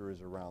 disaster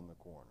is around the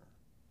corner.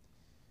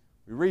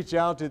 We reach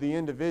out to the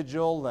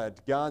individual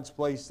that God's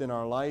placed in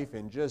our life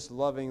and just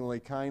lovingly,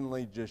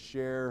 kindly just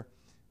share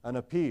an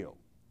appeal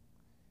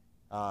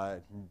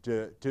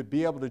to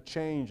be able to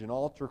change and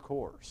alter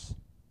course,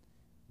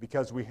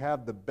 because we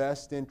have the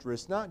best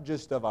interest not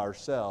just of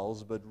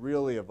ourselves, but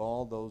really of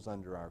all those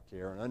under our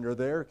care and under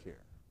their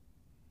care.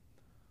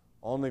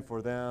 Only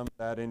for them,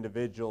 that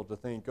individual, to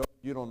think, oh,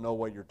 you don't know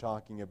what you're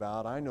talking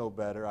about. I know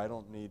better. I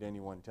don't need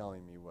anyone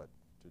telling me what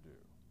to do.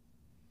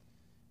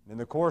 And in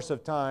the course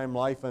of time,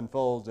 life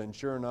unfolds, and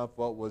sure enough,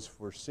 what was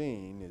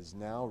foreseen is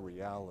now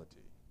reality.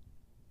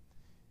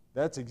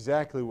 That's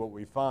exactly what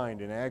we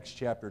find in Acts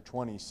chapter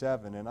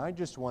 27, and I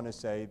just want to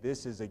say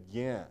this is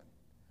again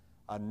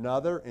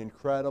another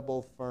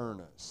incredible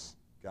furnace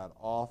God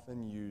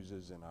often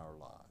uses in our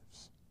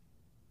lives.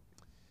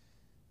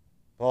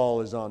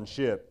 Paul is on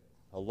ship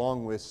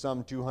along with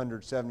some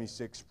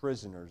 276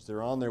 prisoners.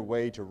 They're on their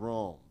way to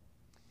Rome.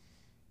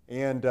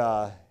 And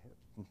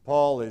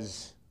Paul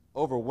is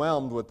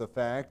overwhelmed with the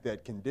fact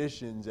that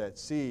conditions at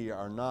sea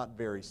are not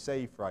very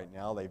safe right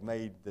now. They've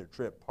made their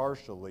trip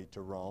partially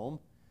to Rome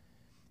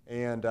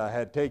and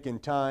had taken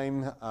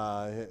time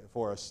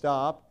for a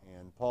stop,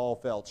 and Paul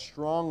felt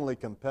strongly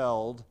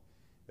compelled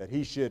that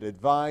he should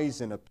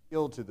advise and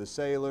appeal to the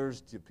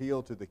sailors, to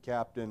appeal to the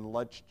captain,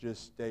 let's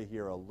just stay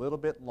here a little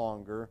bit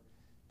longer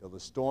till the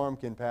storm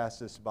can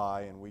pass us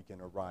by and we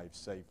can arrive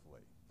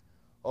safely.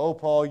 Oh,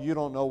 Paul, you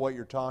don't know what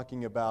you're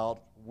talking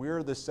about.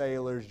 We're the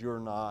sailors, you're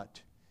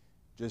not.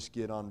 Just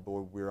get on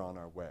board, we're on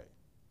our way.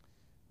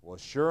 Well,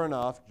 sure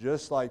enough,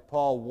 just like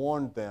Paul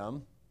warned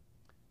them,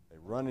 they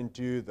run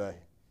into the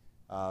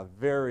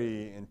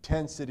very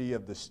intensity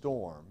of the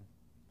storm,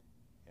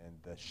 and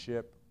the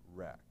ship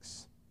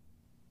wrecks.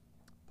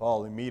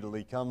 Paul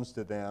immediately comes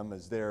to them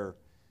as they're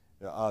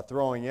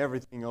throwing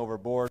everything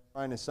overboard,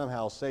 trying to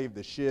somehow save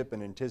the ship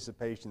in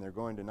anticipation they're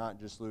going to not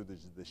just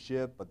lose the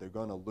ship, but they're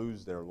going to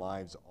lose their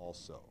lives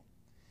also.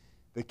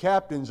 The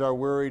captains are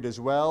worried as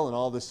well, and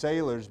all the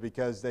sailors,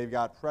 because they've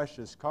got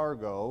precious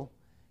cargo,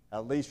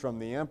 at least from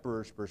the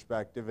emperor's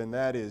perspective, and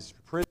that is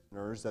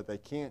prisoners that they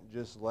can't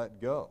just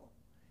let go.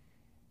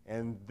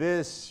 And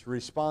this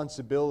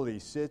responsibility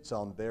sits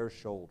on their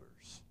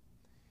shoulders.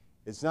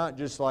 It's not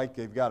just like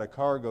they've got a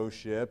cargo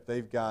ship,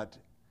 they've got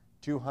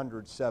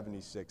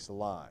 276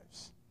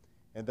 lives.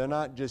 And they're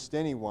not just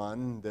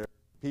anyone, they're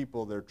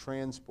people they're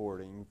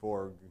transporting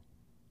for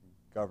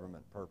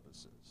government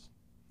purposes.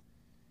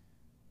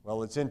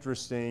 Well, it's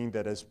interesting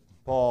that as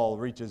Paul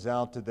reaches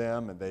out to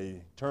them and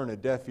they turn a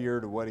deaf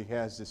ear to what he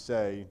has to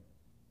say,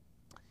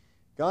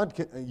 God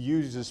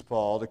uses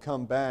Paul to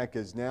come back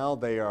as now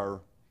they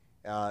are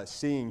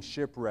seeing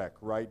shipwreck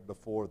right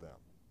before them.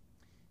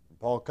 And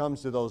Paul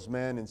comes to those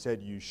men and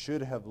said, you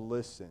should have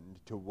listened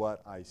to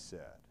what I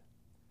said.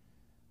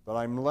 But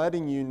I'm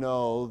letting you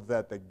know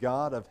that the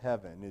God of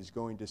heaven is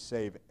going to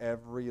save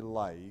every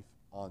life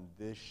on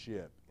this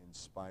ship in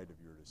spite of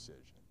your decision.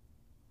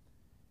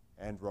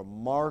 And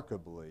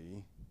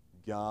remarkably,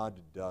 God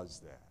does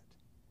that.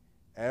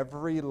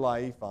 Every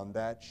life on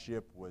that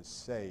ship was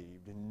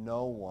saved.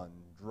 No one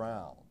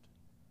drowned,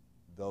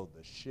 though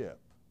the ship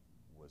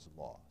was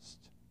lost.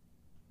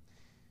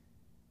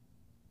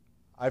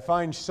 I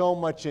find so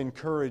much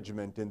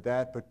encouragement in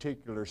that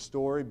particular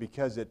story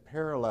because it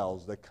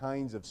parallels the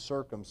kinds of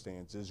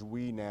circumstances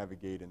we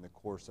navigate in the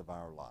course of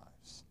our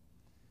lives.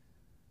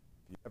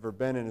 If you've ever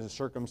been in a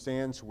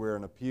circumstance where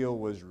an appeal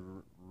was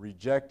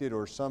rejected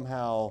or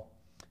somehow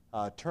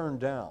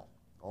turned down,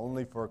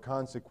 only for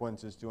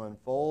consequences to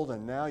unfold,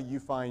 and now you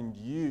find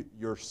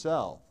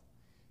yourself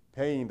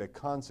paying the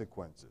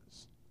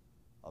consequences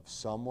of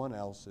someone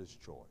else's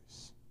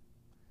choice.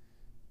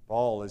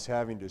 Paul is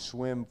having to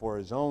swim for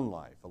his own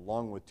life,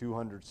 along with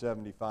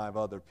 275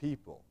 other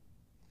people.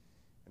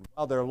 And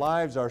while their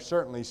lives are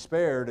certainly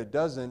spared, it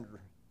doesn't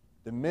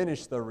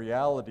diminish the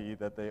reality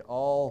that they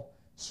all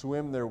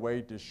swim their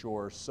way to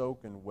shore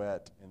soaking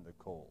wet in the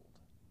cold.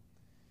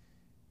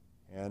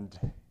 And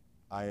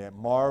I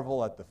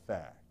marvel at the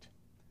fact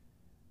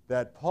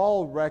that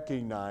Paul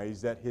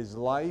recognized that his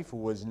life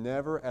was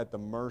never at the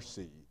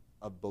mercy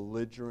of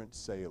belligerent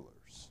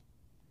sailors,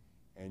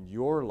 and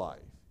your life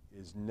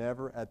is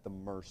never at the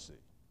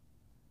mercy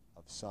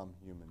of some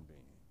human being.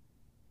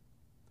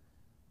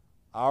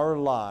 Our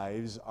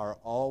lives are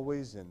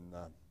always in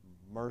the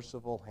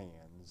merciful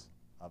hands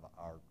of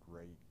our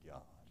great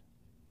God.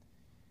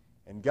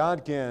 And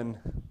God can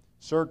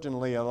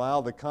certainly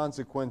allow the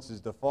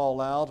consequences to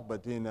fall out,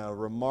 but in a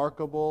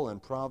remarkable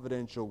and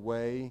providential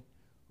way,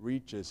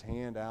 reach His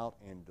hand out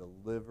and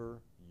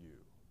deliver you.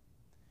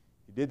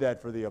 He did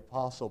that for the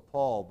Apostle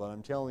Paul, but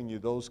I'm telling you,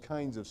 those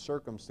kinds of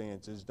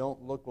circumstances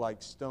don't look like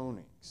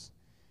stonings,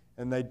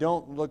 and they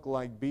don't look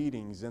like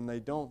beatings, and they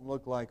don't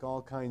look like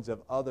all kinds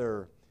of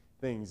other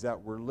things that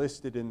were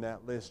listed in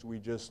that list we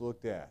just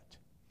looked at.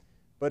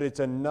 But it's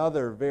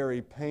another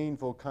very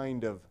painful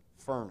kind of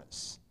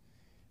furnace,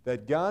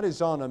 that God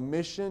is on a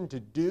mission to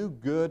do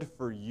good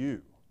for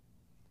you,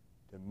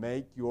 to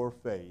make your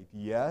faith,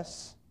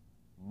 yes,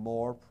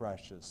 more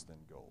precious than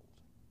gold.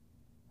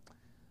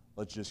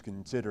 Let's just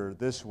consider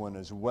this one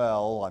as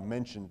well. I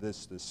mentioned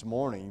this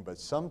morning, but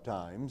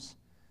sometimes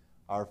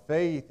our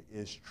faith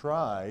is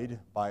tried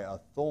by a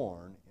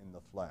thorn in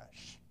the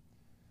flesh.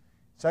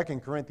 2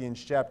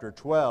 Corinthians chapter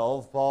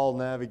 12, Paul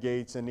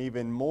navigates an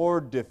even more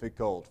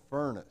difficult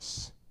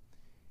furnace.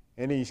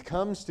 And he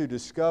comes to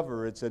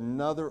discover it's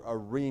another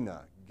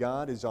arena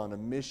God is on a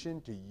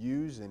mission to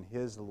use in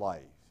his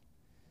life,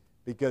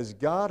 because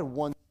God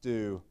wants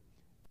to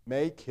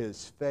make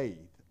his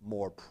faith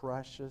more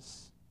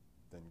precious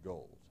than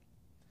gold.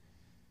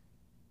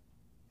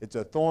 It's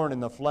a thorn in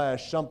the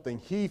flesh, something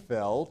he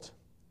felt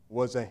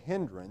was a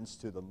hindrance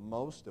to the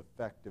most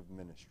effective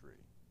ministry.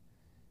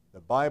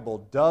 The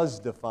Bible does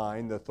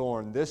define the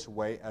thorn this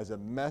way, as a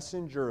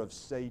messenger of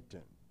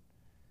Satan.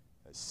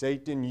 As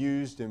Satan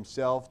used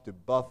himself to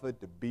buffet,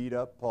 to beat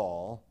up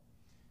Paul,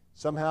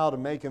 somehow to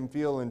make him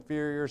feel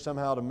inferior,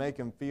 somehow to make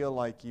him feel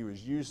like he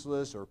was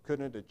useless or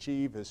couldn't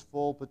achieve his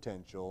full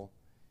potential.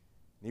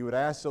 And he would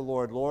ask the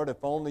Lord, Lord, if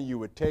only you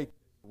would take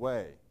it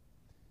away.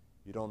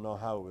 You don't know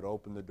how it would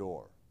open the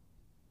door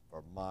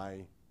for my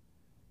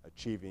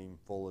achieving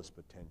fullest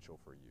potential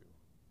for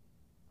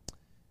you.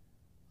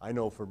 I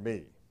know for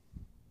me,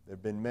 there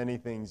have been many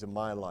things in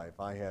my life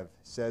I have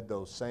said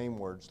those same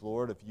words,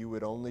 Lord, if you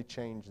would only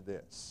change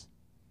this,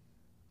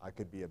 I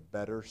could be a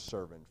better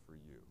servant for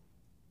you.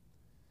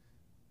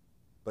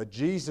 But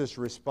Jesus'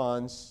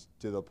 response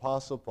to the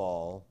Apostle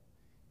Paul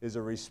is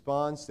a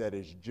response that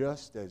is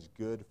just as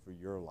good for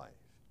your life.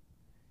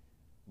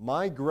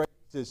 My grace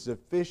is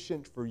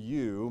sufficient for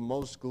you.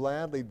 Most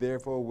gladly,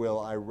 therefore, will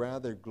I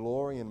rather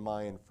glory in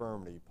my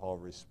infirmity, Paul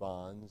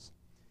responds,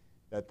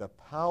 that the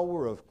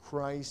power of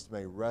Christ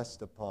may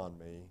rest upon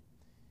me.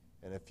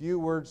 And a few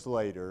words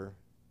later,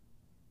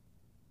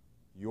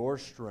 your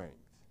strength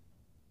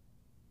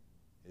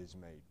is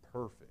made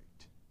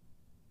perfect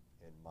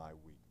in my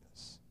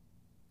weakness.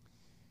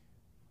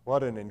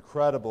 What an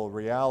incredible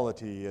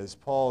reality, as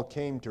Paul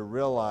came to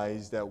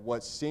realize that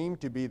what seemed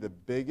to be the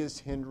biggest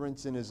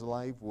hindrance in his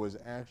life was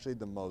actually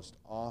the most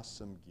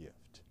awesome gift.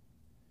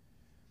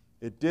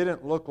 It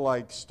didn't look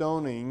like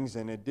stonings,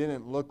 and it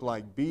didn't look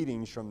like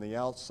beatings from the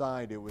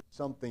outside. It was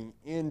something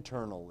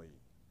internally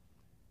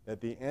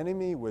that the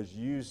enemy was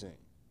using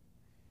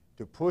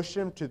to push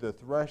him to the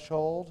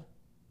threshold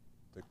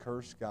to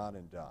curse God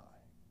and die.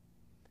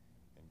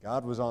 And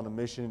God was on a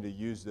mission to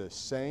use the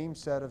same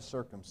set of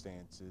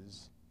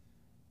circumstances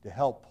to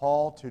help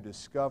Paul to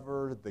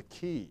discover the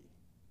key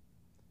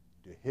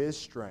to his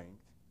strength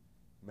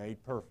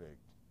made perfect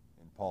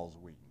in Paul's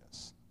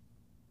weakness.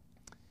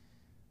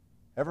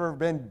 Ever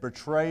been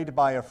betrayed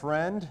by a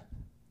friend?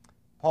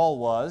 Paul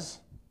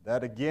was.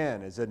 That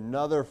again is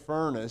another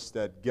furnace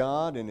that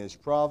God in His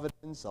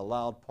providence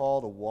allowed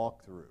Paul to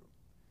walk through.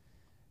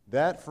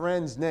 That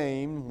friend's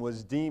name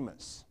was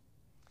Demas.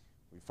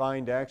 We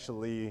find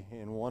actually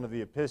in one of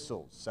the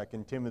epistles,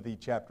 2 Timothy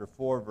chapter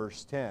 4,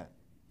 verse 10,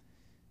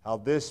 how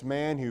this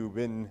man who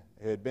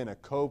had been a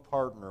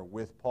co-partner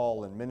with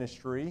Paul in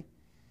ministry,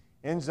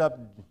 ends up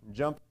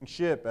jumping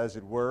ship, as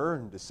it were,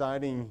 and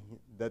deciding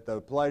that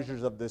the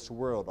pleasures of this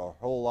world are a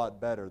whole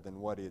lot better than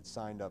what he had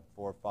signed up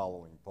for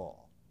following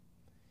Paul.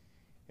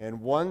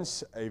 And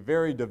once a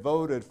very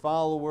devoted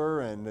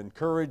follower and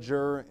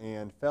encourager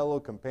and fellow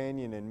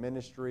companion in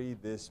ministry,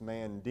 this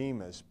man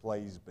Demas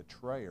plays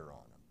betrayer on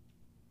him.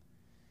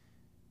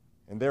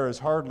 And there is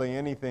hardly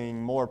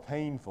anything more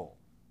painful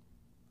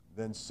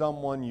than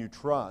someone you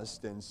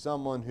trust and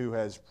someone who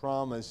has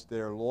promised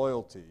their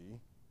loyalty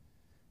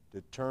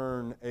to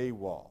turn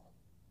AWOL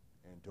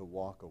and to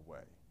walk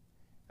away,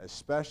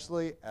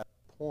 especially at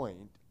a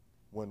point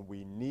when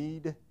we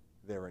need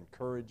their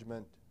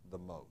encouragement the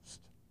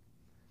most.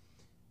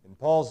 In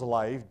Paul's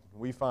life,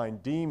 we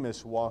find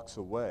Demas walks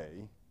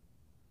away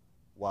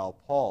while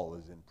Paul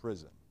is in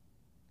prison.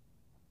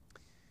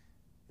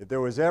 If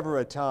there was ever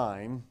a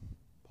time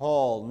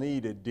Paul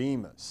needed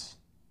Demas,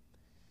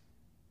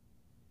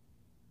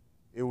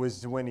 it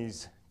was when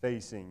he's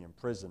facing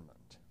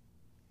imprisonment.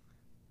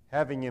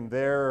 Having him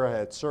there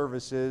at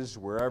services,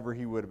 wherever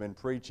he would have been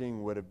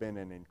preaching, would have been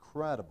an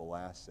incredible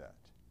asset.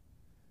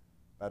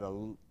 At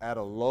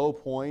a low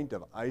point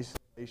of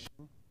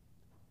isolation,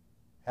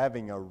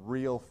 having a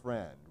real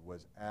friend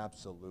was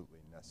absolutely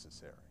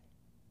necessary.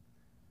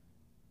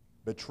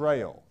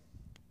 Betrayal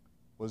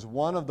was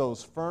one of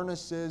those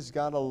furnaces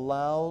God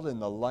allowed in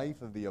the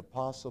life of the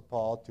Apostle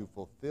Paul to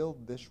fulfill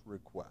this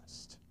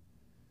request,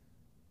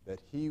 that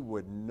he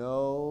would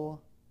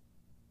know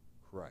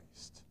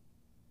Christ,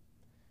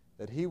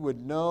 that he would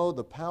know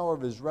the power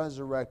of his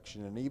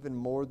resurrection, and even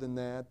more than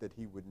that, that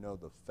he would know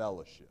the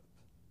fellowship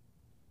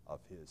of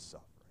his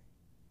suffering.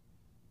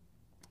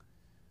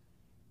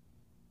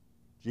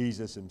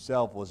 Jesus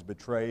himself was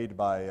betrayed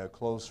by a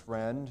close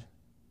friend.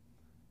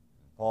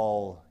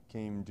 Paul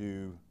came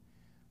to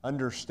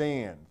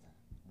understand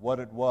what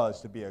it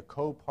was to be a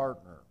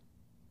co-partner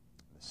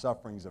in the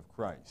sufferings of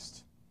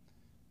Christ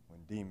when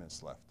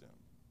Demas left him.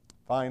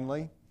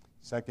 Finally,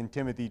 2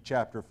 Timothy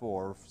chapter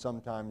 4,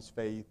 sometimes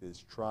faith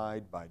is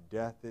tried by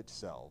death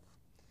itself.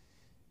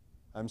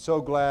 I'm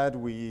so glad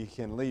we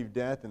can leave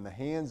death in the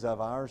hands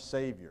of our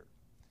Savior.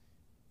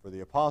 For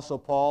the Apostle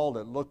Paul,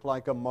 it looked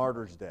like a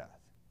martyr's death.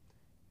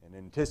 In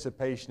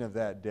anticipation of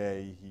that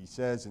day, he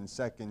says in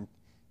 2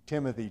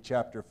 Timothy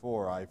chapter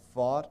 4, I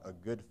fought a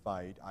good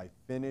fight, I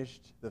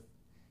finished the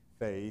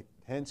faith,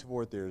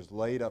 henceforth there is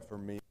laid up for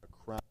me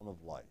a crown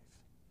of life.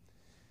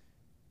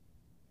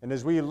 And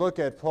as we look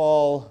at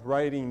Paul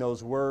writing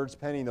those words,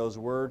 penning those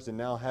words, and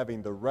now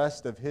having the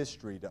rest of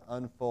history to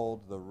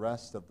unfold the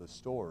rest of the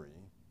story,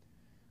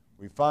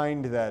 we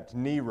find that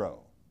Nero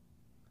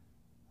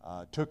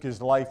took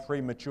his life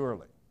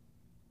prematurely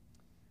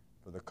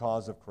for the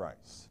cause of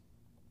Christ.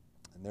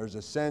 And there's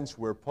a sense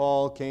where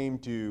Paul came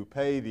to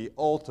pay the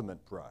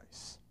ultimate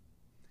price,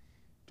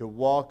 to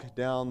walk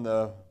down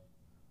the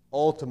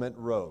ultimate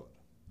road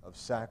of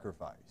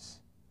sacrifice,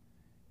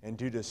 and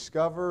to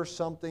discover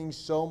something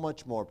so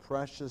much more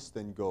precious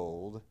than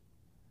gold,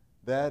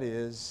 that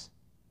is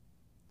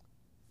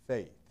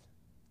faith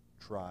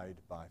tried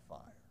by fire.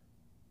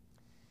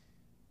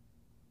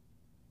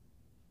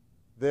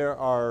 There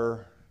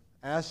are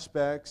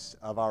aspects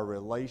of our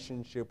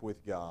relationship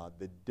with God,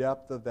 the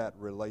depth of that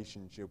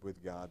relationship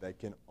with God, that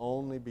can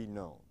only be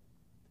known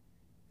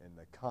in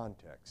the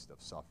context of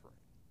suffering.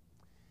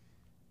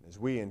 As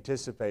we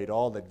anticipate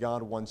all that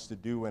God wants to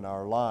do in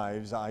our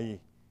lives, I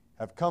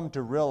have come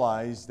to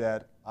realize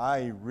that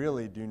I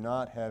really do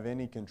not have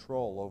any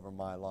control over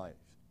my life.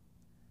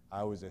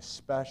 I was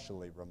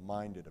especially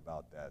reminded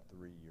about that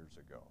 3 years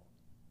ago.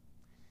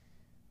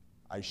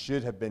 I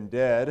should have been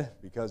dead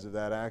because of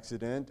that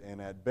accident,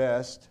 and at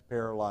best,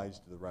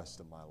 paralyzed the rest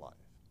of my life.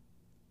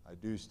 I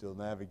do still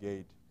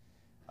navigate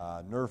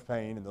nerve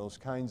pain and those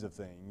kinds of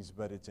things,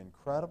 but it's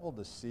incredible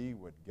to see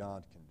what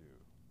God can do.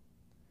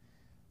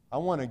 I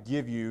want to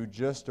give you,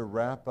 just to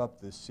wrap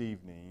up this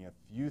evening,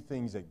 a few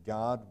things that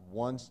God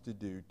wants to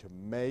do to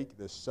make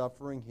the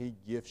suffering He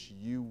gifts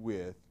you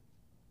with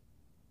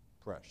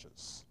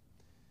precious.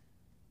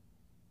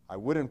 I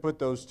wouldn't put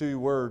those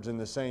two words in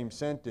the same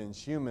sentence,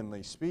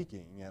 humanly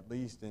speaking, at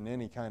least in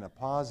any kind of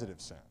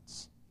positive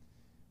sense.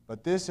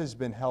 But this has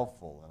been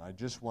helpful, and I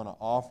just want to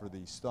offer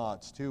these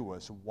thoughts to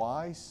us.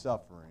 Why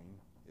suffering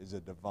is a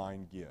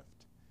divine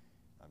gift.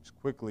 I'm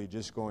quickly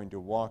just going to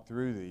walk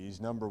through these.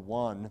 Number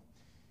one,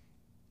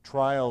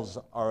 trials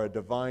are a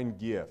divine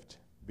gift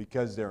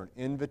because they're an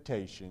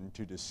invitation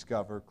to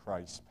discover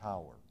Christ's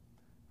power.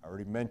 I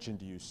already mentioned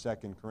to you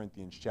 2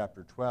 Corinthians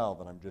chapter 12,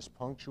 and I'm just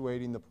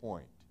punctuating the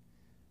point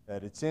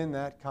that it's in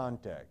that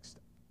context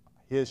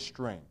His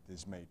strength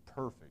is made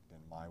perfect in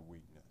my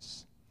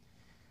weakness.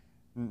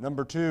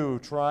 Number two,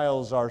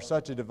 trials are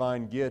such a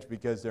divine gift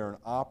because they're an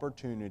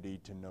opportunity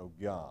to know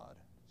God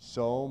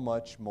so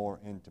much more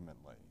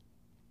intimately.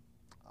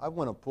 I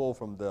want to pull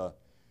from the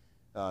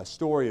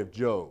story of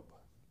Job.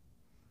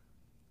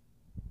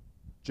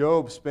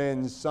 Job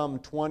spends some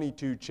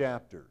 22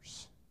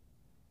 chapters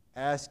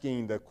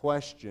asking the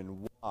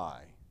question,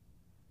 why?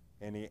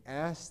 And he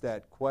asks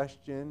that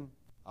question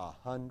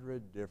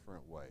 100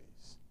 different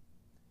ways.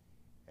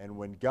 And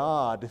when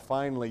God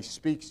finally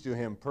speaks to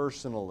him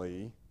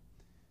personally,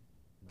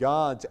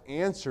 God's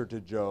answer to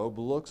Job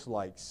looks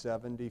like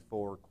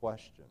 74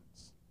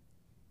 questions.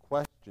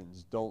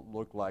 Questions don't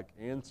look like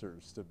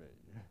answers to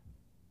me.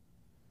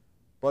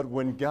 But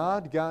when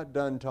God got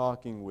done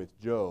talking with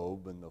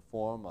Job in the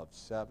form of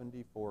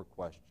 74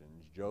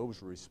 questions,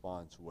 Job's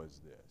response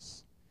was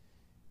this: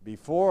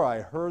 "Before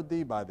I heard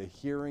thee by the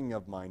hearing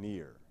of mine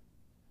ear,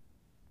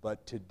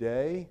 but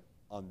today,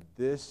 on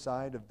this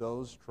side of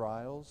those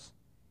trials,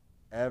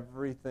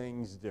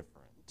 everything's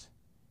different.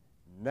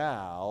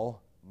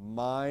 Now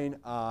mine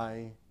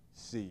eye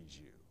sees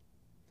you."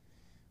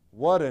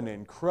 What an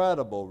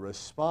incredible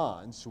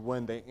response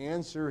when the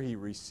answer he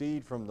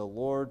received from the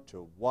Lord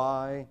to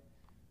why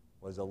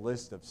was a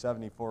list of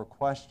 74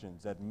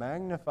 questions that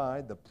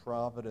magnified the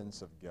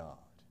providence of God.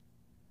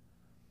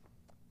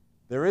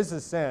 There is a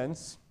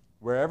sense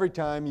where every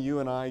time you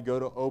and I go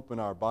to open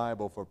our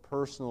Bible for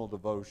personal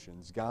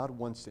devotions, God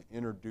wants to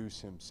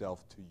introduce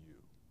himself to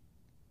you.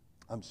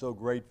 I'm so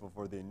grateful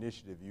for the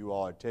initiative you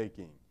all are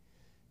taking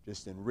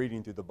just in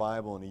reading through the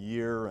Bible in a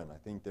year, and I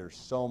think there's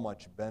so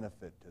much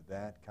benefit to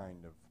that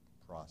kind of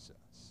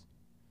process.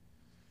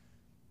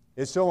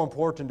 It's so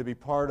important to be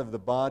part of the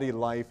body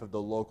life of the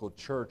local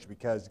church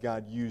because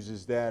God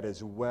uses that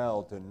as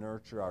well to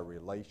nurture our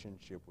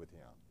relationship with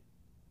him.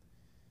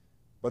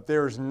 But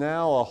there's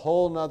now a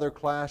whole nother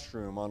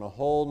classroom on a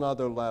whole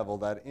nother level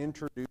that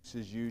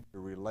introduces you to a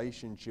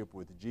relationship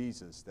with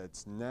Jesus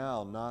that's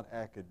now not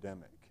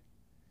academic.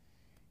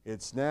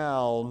 It's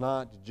now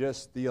not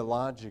just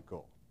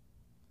theological.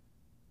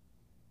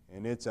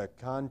 And it's a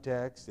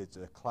context, it's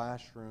a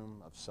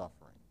classroom of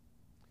suffering,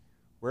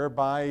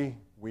 whereby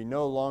we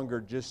no longer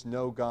just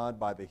know God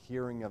by the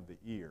hearing of the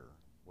ear,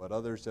 what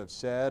others have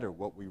said or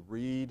what we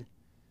read,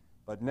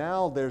 but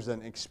now there's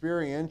an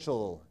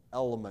experiential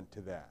element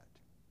to that.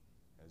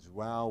 As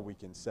well, we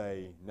can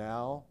say,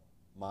 now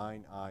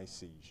mine eye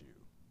sees you.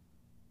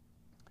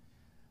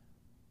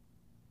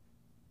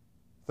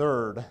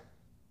 Third,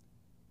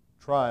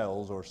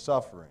 trials or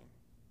suffering.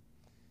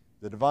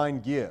 The divine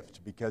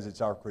gift, because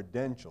it's our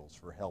credentials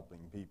for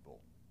helping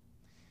people.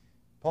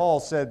 Paul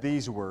said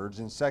these words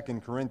in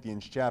 2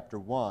 Corinthians chapter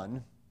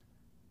 1,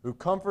 "Who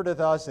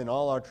comforteth us in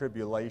all our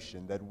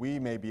tribulation, that we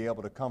may be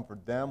able to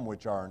comfort them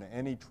which are in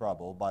any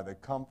trouble by the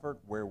comfort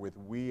wherewith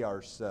we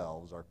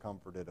ourselves are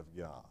comforted of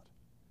God."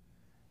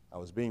 I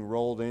was being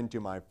rolled into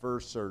my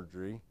first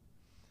surgery.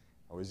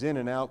 I was in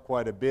and out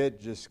quite a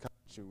bit, just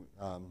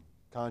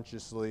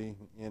consciously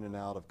in and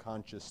out of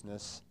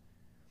consciousness.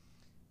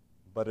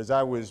 But as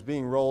I was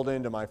being rolled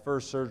into my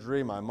first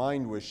surgery, my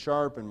mind was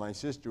sharp, and my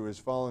sister was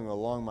following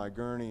along my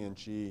gurney, and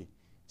she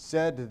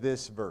said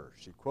this verse.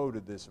 She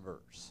quoted this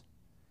verse.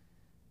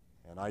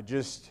 And I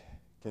just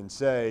can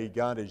say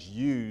God has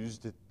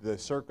used the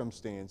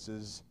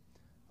circumstances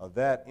of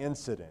that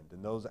incident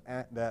and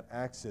that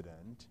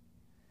accident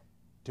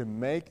to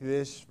make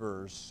this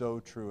verse so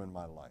true in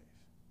my life.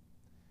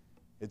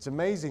 It's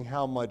amazing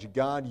how much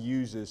God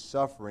uses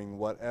suffering,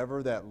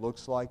 whatever that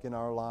looks like in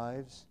our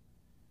lives,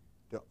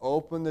 to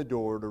open the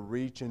door to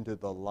reach into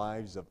the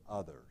lives of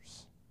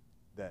others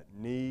that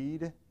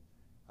need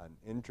an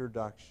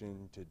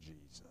introduction to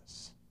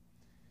Jesus.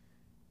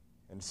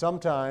 And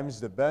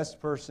sometimes the best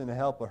person to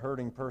help a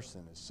hurting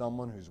person is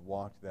someone who's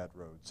walked that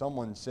road.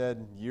 Someone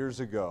said years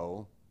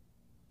ago,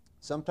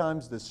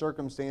 sometimes the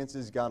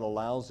circumstances God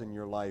allows in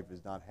your life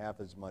is not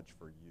half as much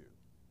for you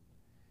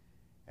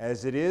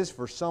as it is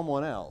for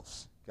someone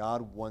else.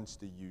 God wants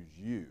to use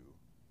you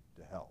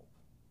to help.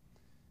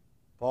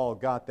 Paul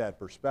got that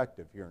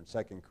perspective here in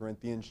 2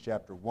 Corinthians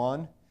chapter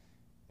 1.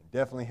 It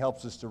definitely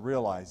helps us to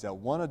realize that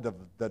one of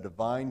the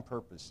divine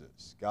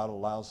purposes God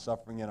allows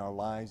suffering in our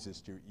lives is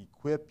to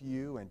equip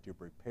you and to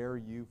prepare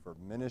you for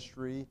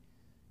ministry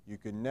you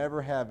could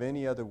never have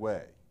any other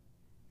way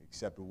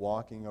except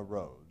walking a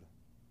road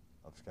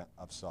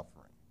of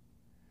suffering.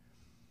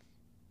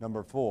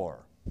 Number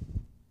 4,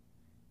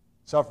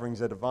 suffering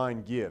is a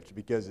divine gift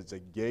because it's a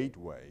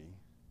gateway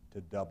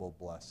to double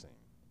blessing.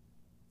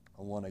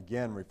 I want to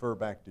again refer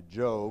back to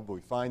Job.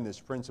 We find this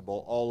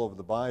principle all over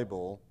the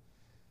Bible,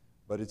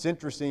 but it's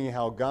interesting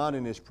how God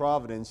in his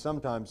providence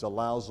sometimes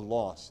allows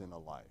loss in a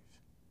life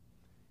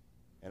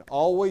and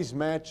always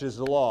matches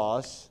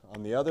loss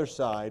on the other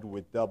side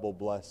with double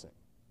blessing.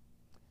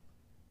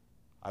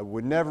 I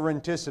would never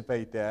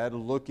anticipate that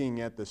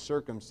looking at the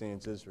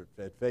circumstances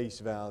at face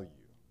value.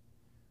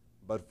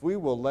 But if we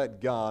will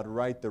let God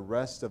write the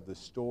rest of the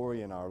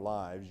story in our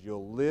lives,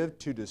 you'll live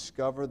to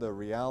discover the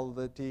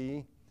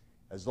reality.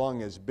 As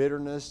long as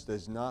bitterness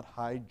does not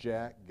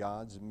hijack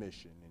God's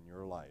mission in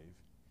your life,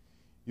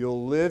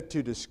 you'll live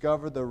to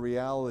discover the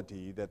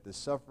reality that the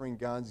suffering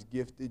God's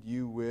gifted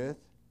you with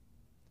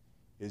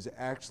is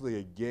actually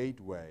a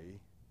gateway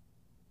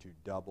to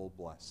double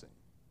blessing.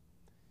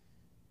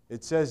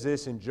 It says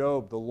this in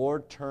Job, "The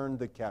Lord turned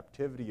the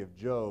captivity of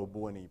Job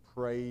when he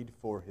prayed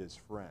for his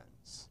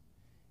friends."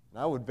 And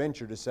I would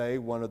venture to say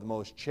one of the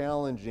most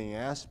challenging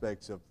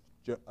aspects of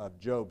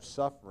Job's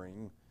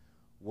suffering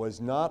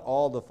was not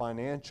all the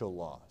financial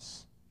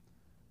loss,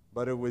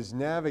 but it was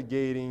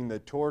navigating the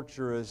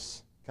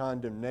torturous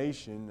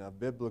condemnation of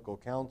biblical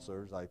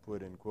counselors, I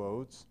put in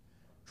quotes,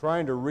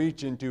 trying to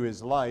reach into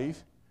his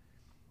life,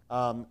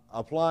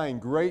 applying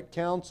great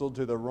counsel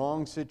to the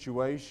wrong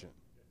situation,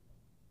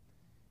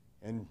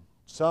 and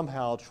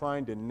somehow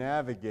trying to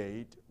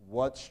navigate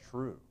what's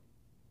true.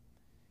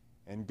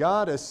 And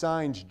God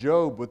assigns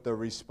Job with the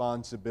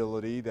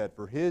responsibility that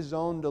for his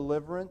own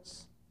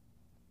deliverance,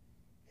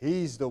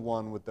 he's the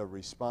one with the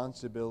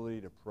responsibility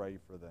to pray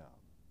for them.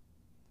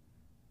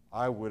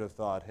 I would have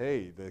thought,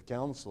 hey, the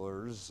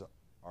counselors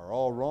are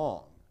all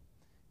wrong,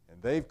 and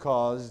they've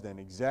caused and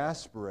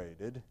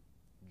exasperated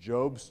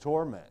Job's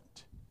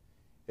torment.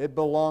 It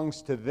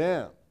belongs to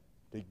them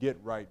to get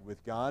right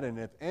with God, and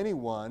if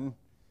anyone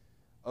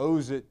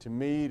owes it to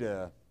me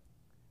to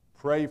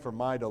pray for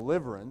my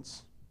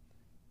deliverance,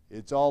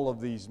 it's all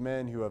of these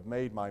men who have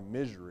made my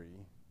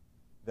misery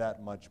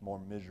that much more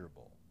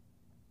miserable.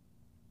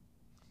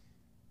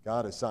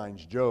 God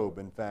assigns Job,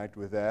 in fact,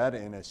 with that,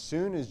 and as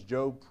soon as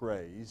Job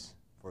prays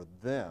for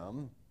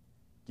them,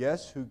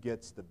 guess who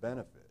gets the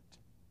benefit?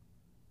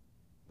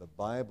 The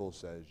Bible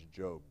says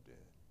Job did.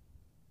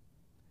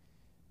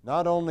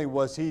 Not only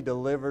was he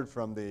delivered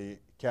from the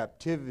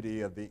captivity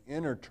of the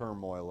inner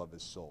turmoil of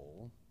his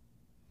soul,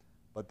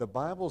 but the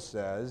Bible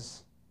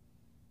says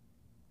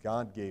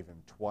God gave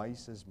him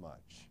twice as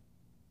much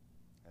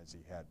as he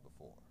had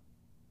before.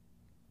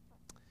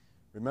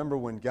 Remember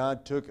when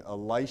God took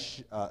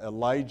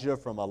Elijah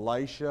from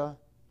Elisha?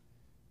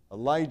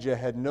 Elijah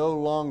had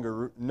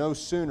no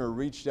sooner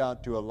reached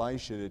out to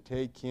Elisha to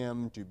take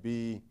him to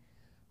be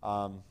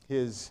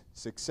his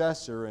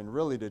successor and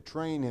really to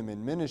train him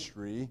in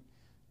ministry.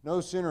 No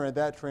sooner had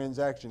that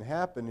transaction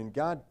happened, and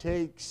God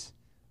takes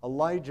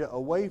Elijah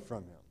away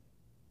from him.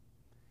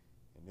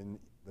 And in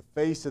the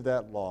face of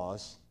that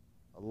loss,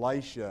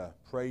 Elisha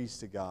prays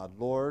to God,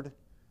 Lord,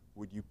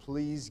 would you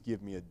please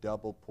give me a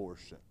double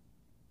portion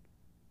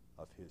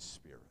of his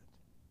Spirit?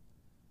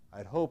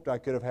 I'd hoped I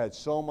could have had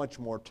so much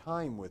more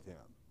time with him.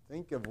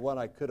 Think of what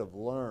I could have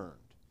learned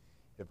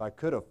if I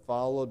could have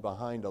followed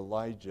behind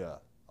Elijah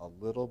a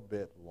little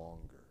bit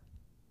longer.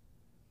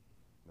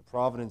 In the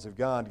providence of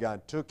God,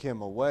 God took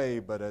him away,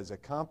 but as a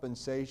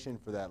compensation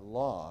for that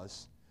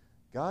loss,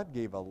 God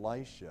gave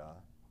Elisha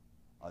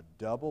a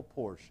double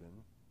portion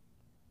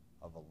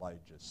of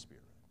Elijah's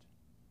Spirit.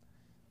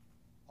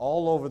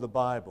 All over the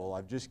Bible,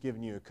 I've just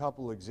given you a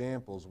couple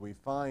examples, we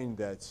find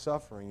that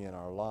suffering in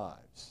our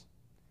lives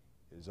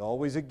is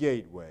always a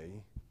gateway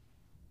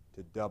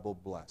to double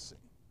blessing.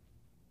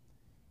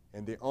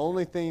 And the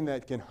only thing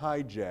that can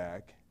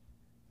hijack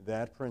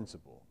that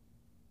principle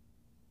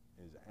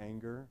is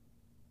anger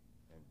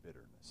and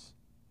bitterness.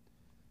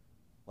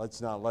 Let's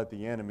not let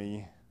the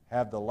enemy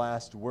have the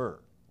last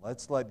word.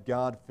 Let's let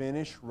God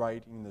finish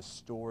writing the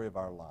story of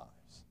our lives.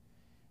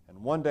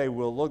 And one day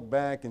we'll look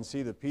back and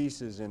see the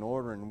pieces in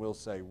order and we'll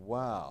say,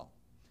 wow,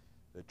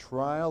 the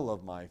trial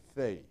of my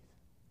faith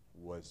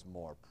was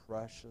more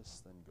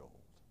precious than gold.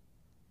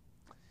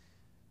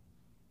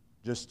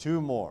 Just two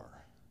more.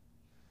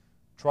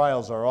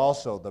 Trials are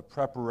also the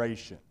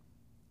preparation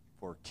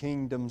for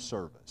kingdom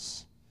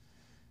service.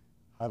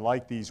 I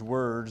like these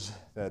words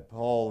that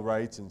Paul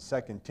writes in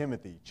 2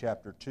 Timothy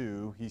chapter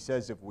 2. He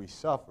says if we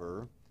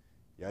suffer,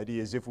 the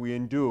idea is if we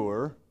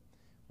endure,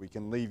 we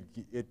can leave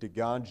it to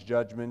God's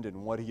judgment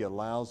and what He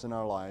allows in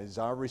our lives.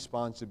 Our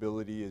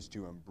responsibility is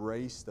to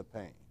embrace the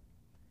pain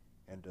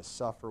and to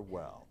suffer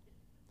well.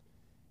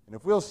 And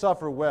if we'll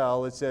suffer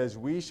well, it says,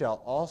 we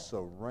shall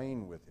also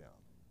reign with Him.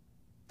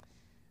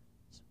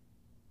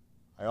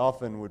 I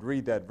often would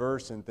read that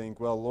verse and think,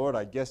 well, Lord,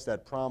 I guess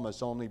that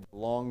promise only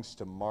belongs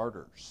to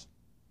martyrs.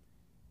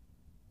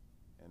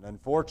 And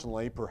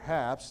unfortunately,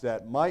 perhaps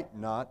that might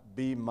not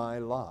be my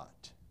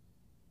lot.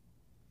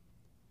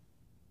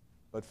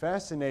 But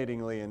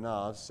fascinatingly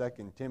enough,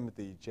 2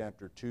 Timothy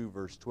chapter 2,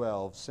 verse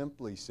 12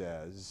 simply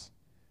says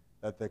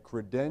that the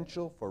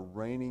credential for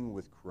reigning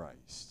with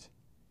Christ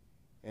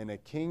in a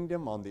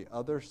kingdom on the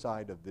other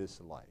side of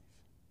this life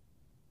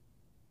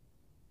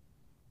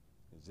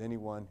is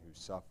anyone who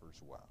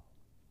suffers well.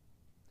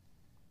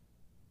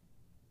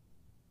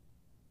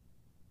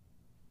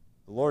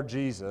 The Lord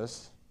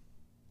Jesus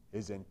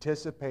is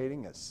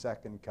anticipating a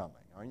second coming.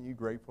 Aren't you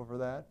grateful for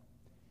that?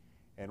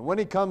 And when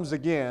He comes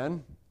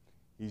again,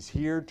 He's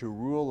here to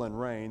rule and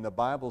reign, the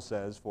Bible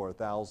says, for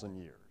 1,000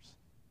 years.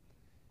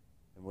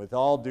 And with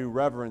all due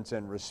reverence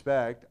and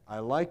respect, I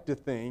like to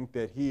think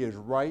that He is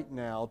right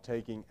now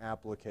taking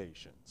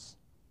applications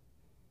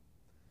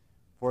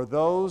for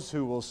those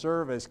who will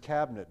serve as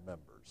cabinet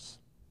members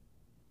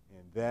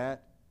in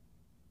that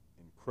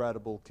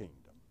incredible kingdom.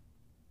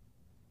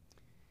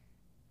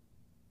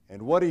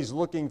 And what He's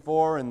looking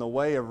for in the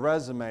way of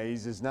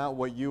resumes is not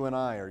what you and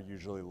I are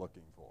usually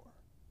looking for.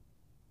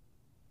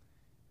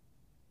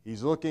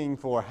 He's looking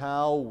for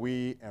how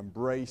we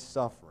embrace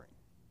suffering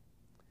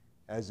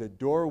as a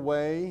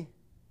doorway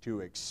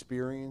to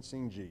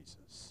experiencing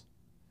Jesus.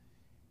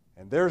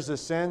 And there's a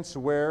sense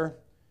where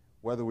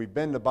Whether we've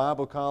been to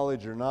Bible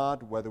college or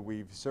not, whether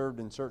we've served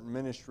in certain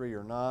ministry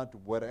or not,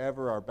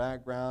 whatever our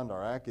background,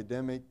 our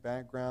academic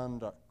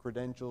background, our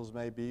credentials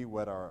may be,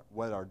 what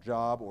our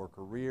job or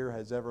career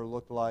has ever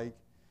looked like,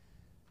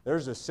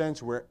 there's a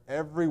sense where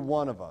every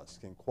one of us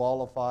can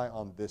qualify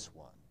on this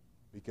one.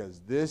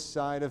 Because this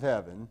side of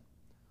heaven,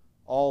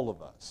 all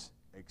of us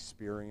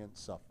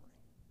experience suffering.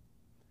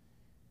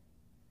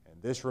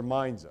 And this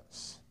reminds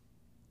us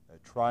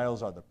that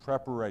trials are the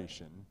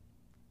preparation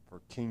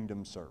for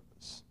kingdom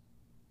service.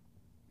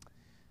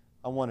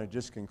 I want to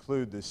just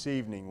conclude this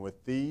evening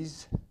with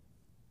these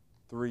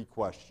 3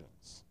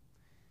 questions.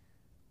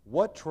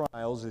 What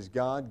trials is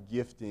God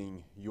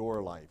gifting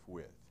your life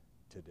with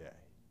today?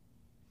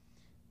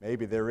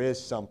 Maybe there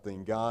is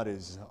something God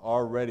is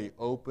already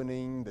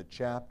opening the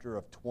chapter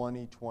of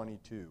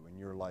 2022 in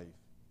your life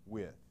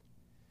with.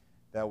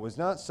 That was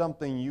not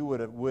something you would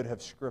have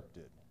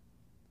scripted,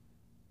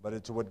 but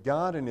it's what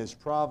God in His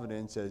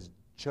providence has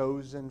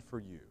chosen for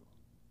you.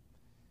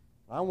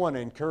 I want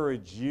to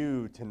encourage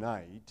you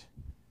tonight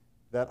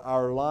that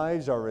our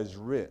lives are as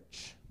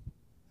rich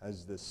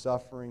as the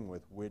suffering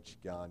with which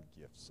God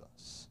gifts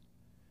us.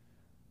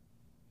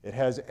 It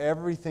has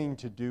everything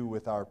to do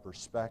with our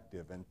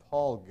perspective, and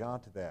Paul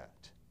got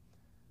that.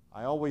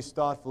 I always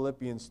thought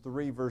Philippians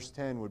 3 verse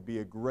 10 would be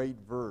a great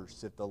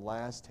verse if the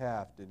last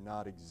half did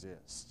not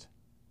exist.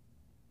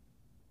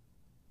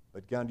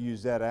 But God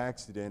used that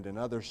accident and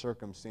other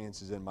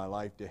circumstances in my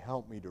life to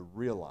help me to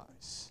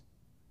realize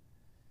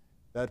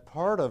that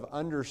part of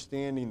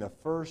understanding the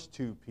first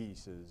 2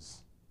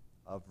 pieces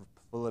of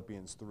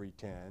Philippians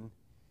 3:10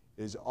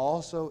 is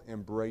also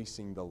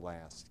embracing the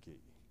last key.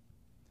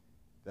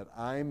 That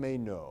I may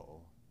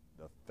know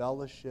the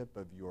fellowship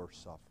of your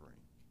suffering,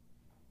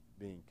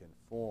 being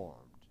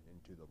conformed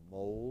into the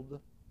mold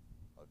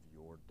of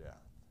your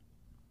death.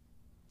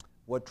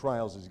 What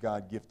trials is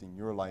God gifting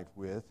your life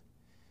with?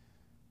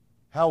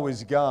 How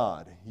is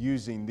God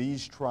using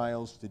these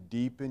trials to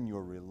deepen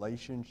your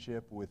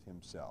relationship with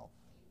Himself?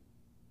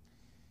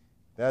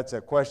 That's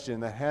a question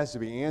that has to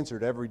be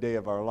answered every day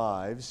of our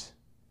lives,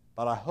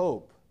 but I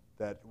hope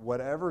that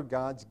whatever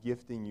God's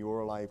gifting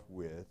your life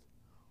with,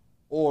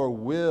 or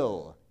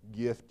will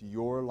gift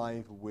your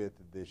life with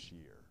this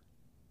year,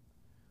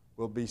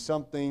 will be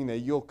something that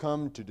you'll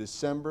come to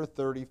December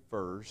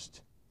 31st,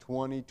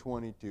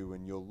 2022,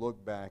 and you'll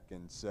look back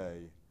and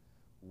say,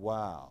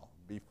 wow,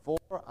 before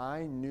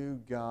I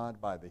knew God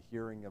by the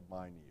hearing of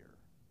mine ear,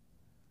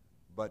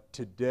 but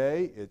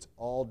today it's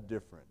all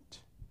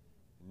different.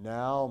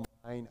 Now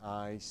mine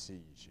eye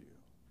sees you.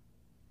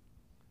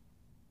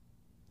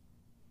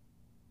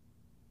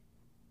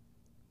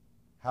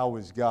 How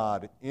is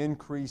God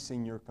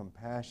increasing your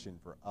compassion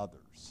for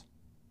others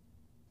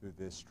through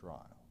this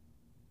trial?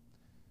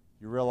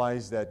 You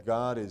realize that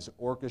God is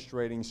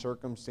orchestrating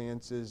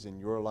circumstances in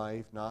your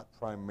life not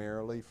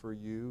primarily for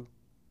you,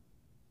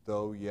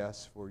 though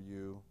yes for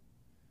you.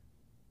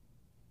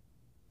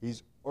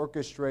 He's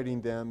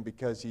orchestrating them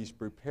because He's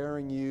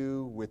preparing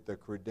you with the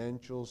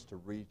credentials to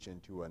reach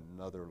into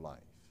another life.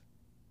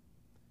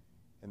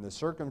 And the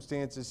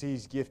circumstances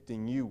He's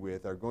gifting you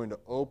with are going to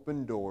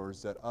open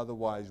doors that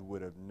otherwise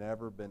would have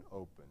never been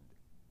opened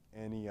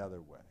any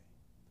other way.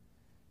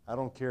 I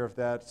don't care if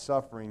that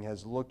suffering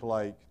has looked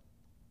like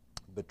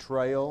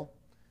betrayal,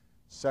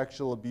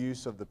 sexual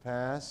abuse of the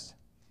past,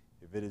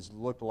 if it has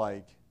looked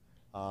like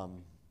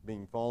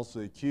being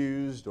falsely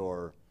accused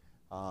or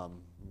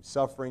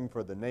suffering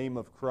for the name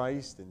of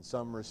Christ in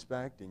some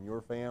respect in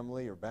your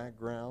family or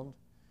background.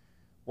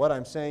 What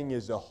I'm saying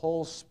is the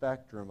whole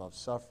spectrum of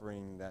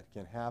suffering that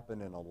can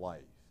happen in a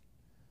life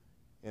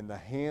in the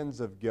hands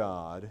of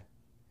God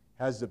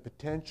has the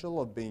potential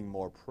of being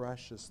more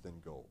precious than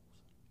gold.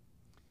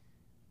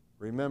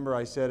 Remember,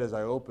 I said as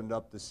I opened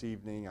up this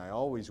evening, I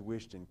always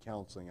wished in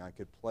counseling I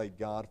could play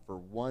God for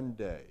one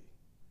day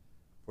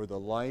for the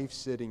life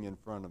sitting in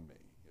front of me.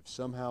 If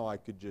somehow I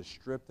could just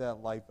strip that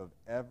life of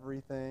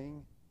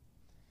everything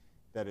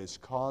that is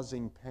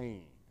causing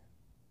pain.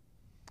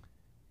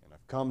 And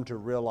I've come to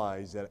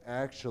realize that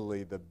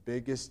actually the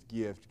biggest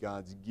gift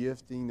God's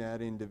gifting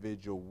that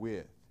individual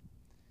with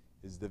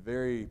is the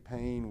very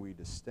pain we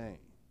disdain.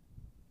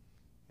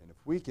 And if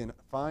we can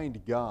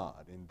find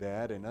God in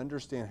that and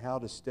understand how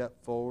to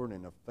step forward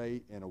in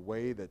a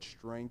way that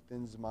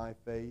strengthens my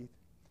faith,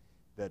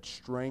 that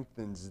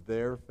strengthens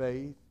their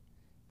faith,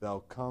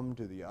 they'll come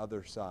to the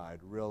other side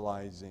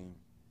realizing,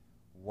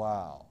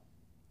 wow,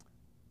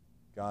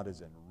 God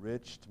has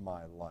enriched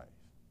my life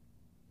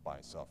by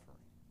suffering.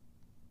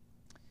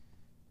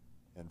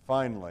 And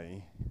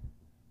finally,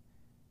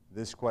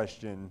 this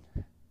question,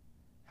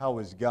 how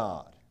is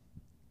God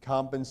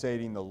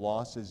compensating the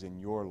losses in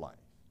your life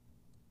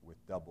with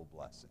double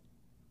blessing?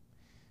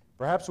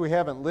 Perhaps we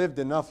haven't lived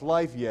enough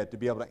life yet to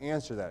be able to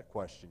answer that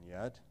question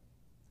yet.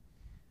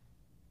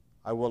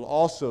 I will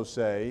also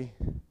say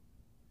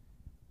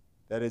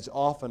that it's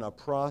often a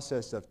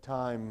process of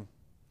time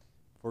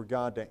for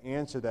God to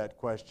answer that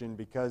question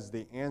because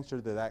the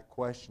answer to that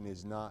question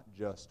is not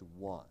just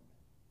one.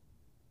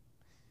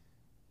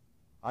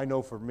 I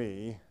know for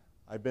me,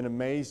 I've been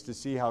amazed to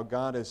see how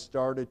God has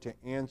started to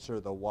answer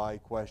the why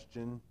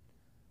question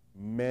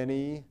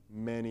many,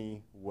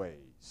 many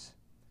ways.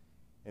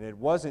 And it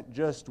wasn't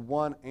just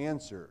one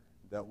answer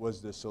that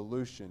was the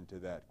solution to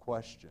that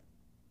question.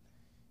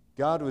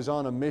 God was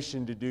on a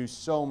mission to do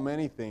so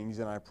many things,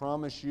 and I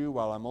promise you,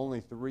 while I'm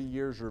only 3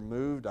 years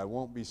removed, I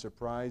won't be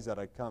surprised that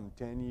I come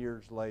 10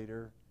 years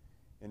later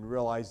and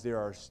realize there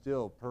are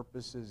still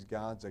purposes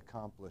God's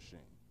accomplishing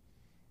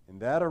in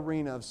that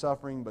arena of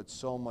suffering, but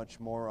so much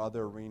more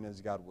other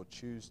arenas God will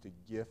choose to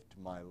gift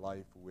my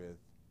life with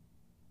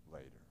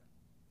later.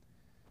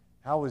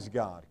 How is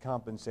God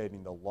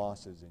compensating the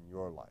losses in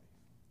your life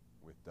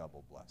with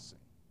double blessing?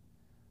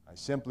 I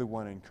simply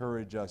want to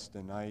encourage us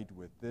tonight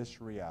with this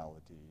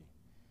reality.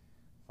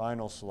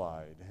 Final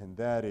slide, and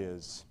that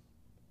is,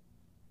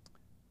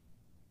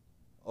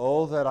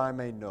 oh, that I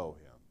may know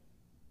him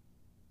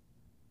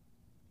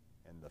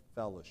and the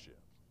fellowship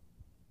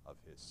of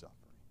his suffering.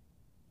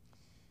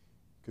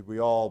 Could we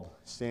all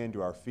stand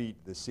to our feet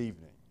this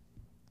evening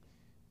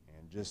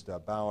and just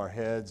bow our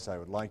heads? I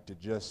would like to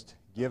just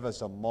give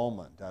us a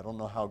moment. I don't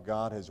know how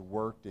God has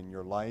worked in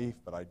your life,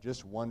 but I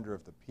just wonder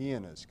if the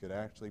pianist could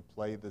actually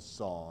play the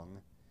song,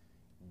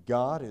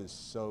 God is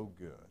So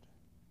Good.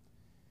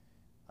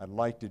 I'd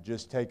like to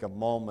just take a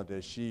moment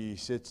as she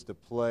sits to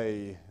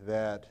play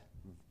that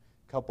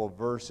couple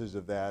verses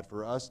of that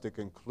for us to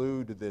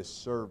conclude this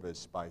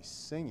service by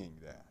singing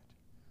that.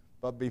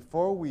 But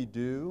before we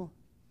do,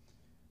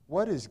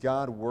 what is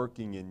God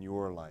working in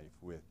your life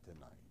with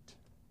tonight?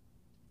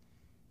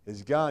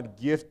 Has God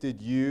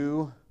gifted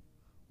you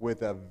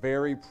with a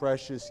very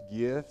precious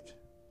gift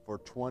for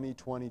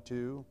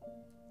 2022?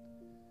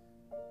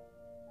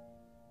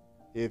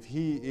 If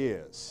He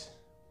is,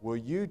 will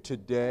you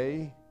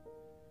today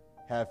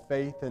have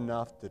faith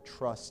enough to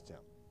trust Him?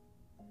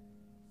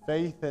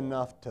 Faith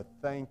enough to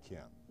thank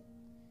Him?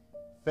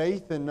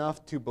 Faith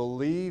enough to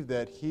believe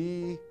that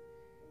He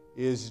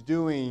is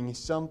doing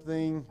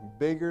something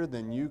bigger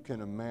than you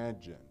can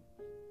imagine?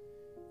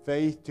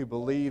 Faith to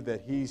believe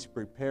that He's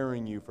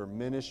preparing you for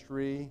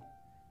ministry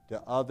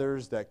to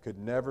others that could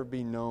never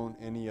be known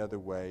any other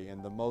way.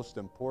 And the most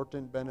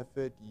important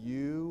benefit,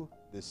 you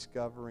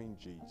discovering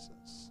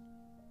Jesus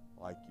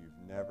like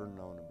you've never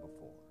known Him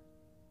before.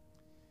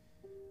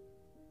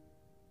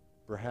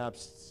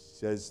 Perhaps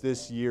as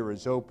this year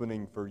is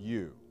opening for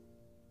you,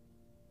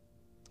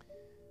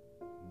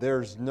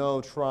 there's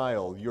no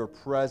trial you're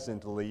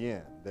presently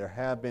in. There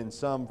have been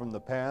some from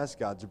the past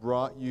God's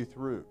brought you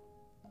through.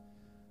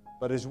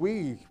 But as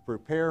we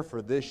prepare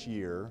for this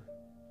year,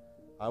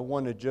 I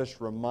want to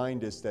just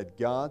remind us that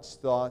God's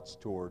thoughts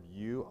toward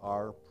you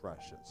are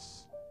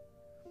precious.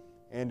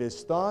 And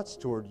His thoughts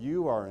toward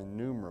you are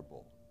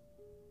innumerable.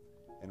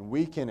 And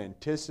we can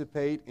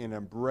anticipate and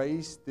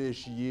embrace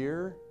this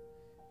year,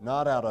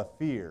 not out of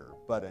fear,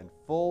 but in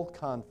full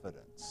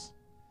confidence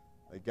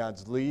that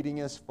God's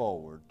leading us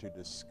forward to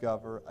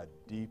discover a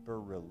deeper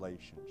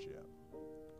relationship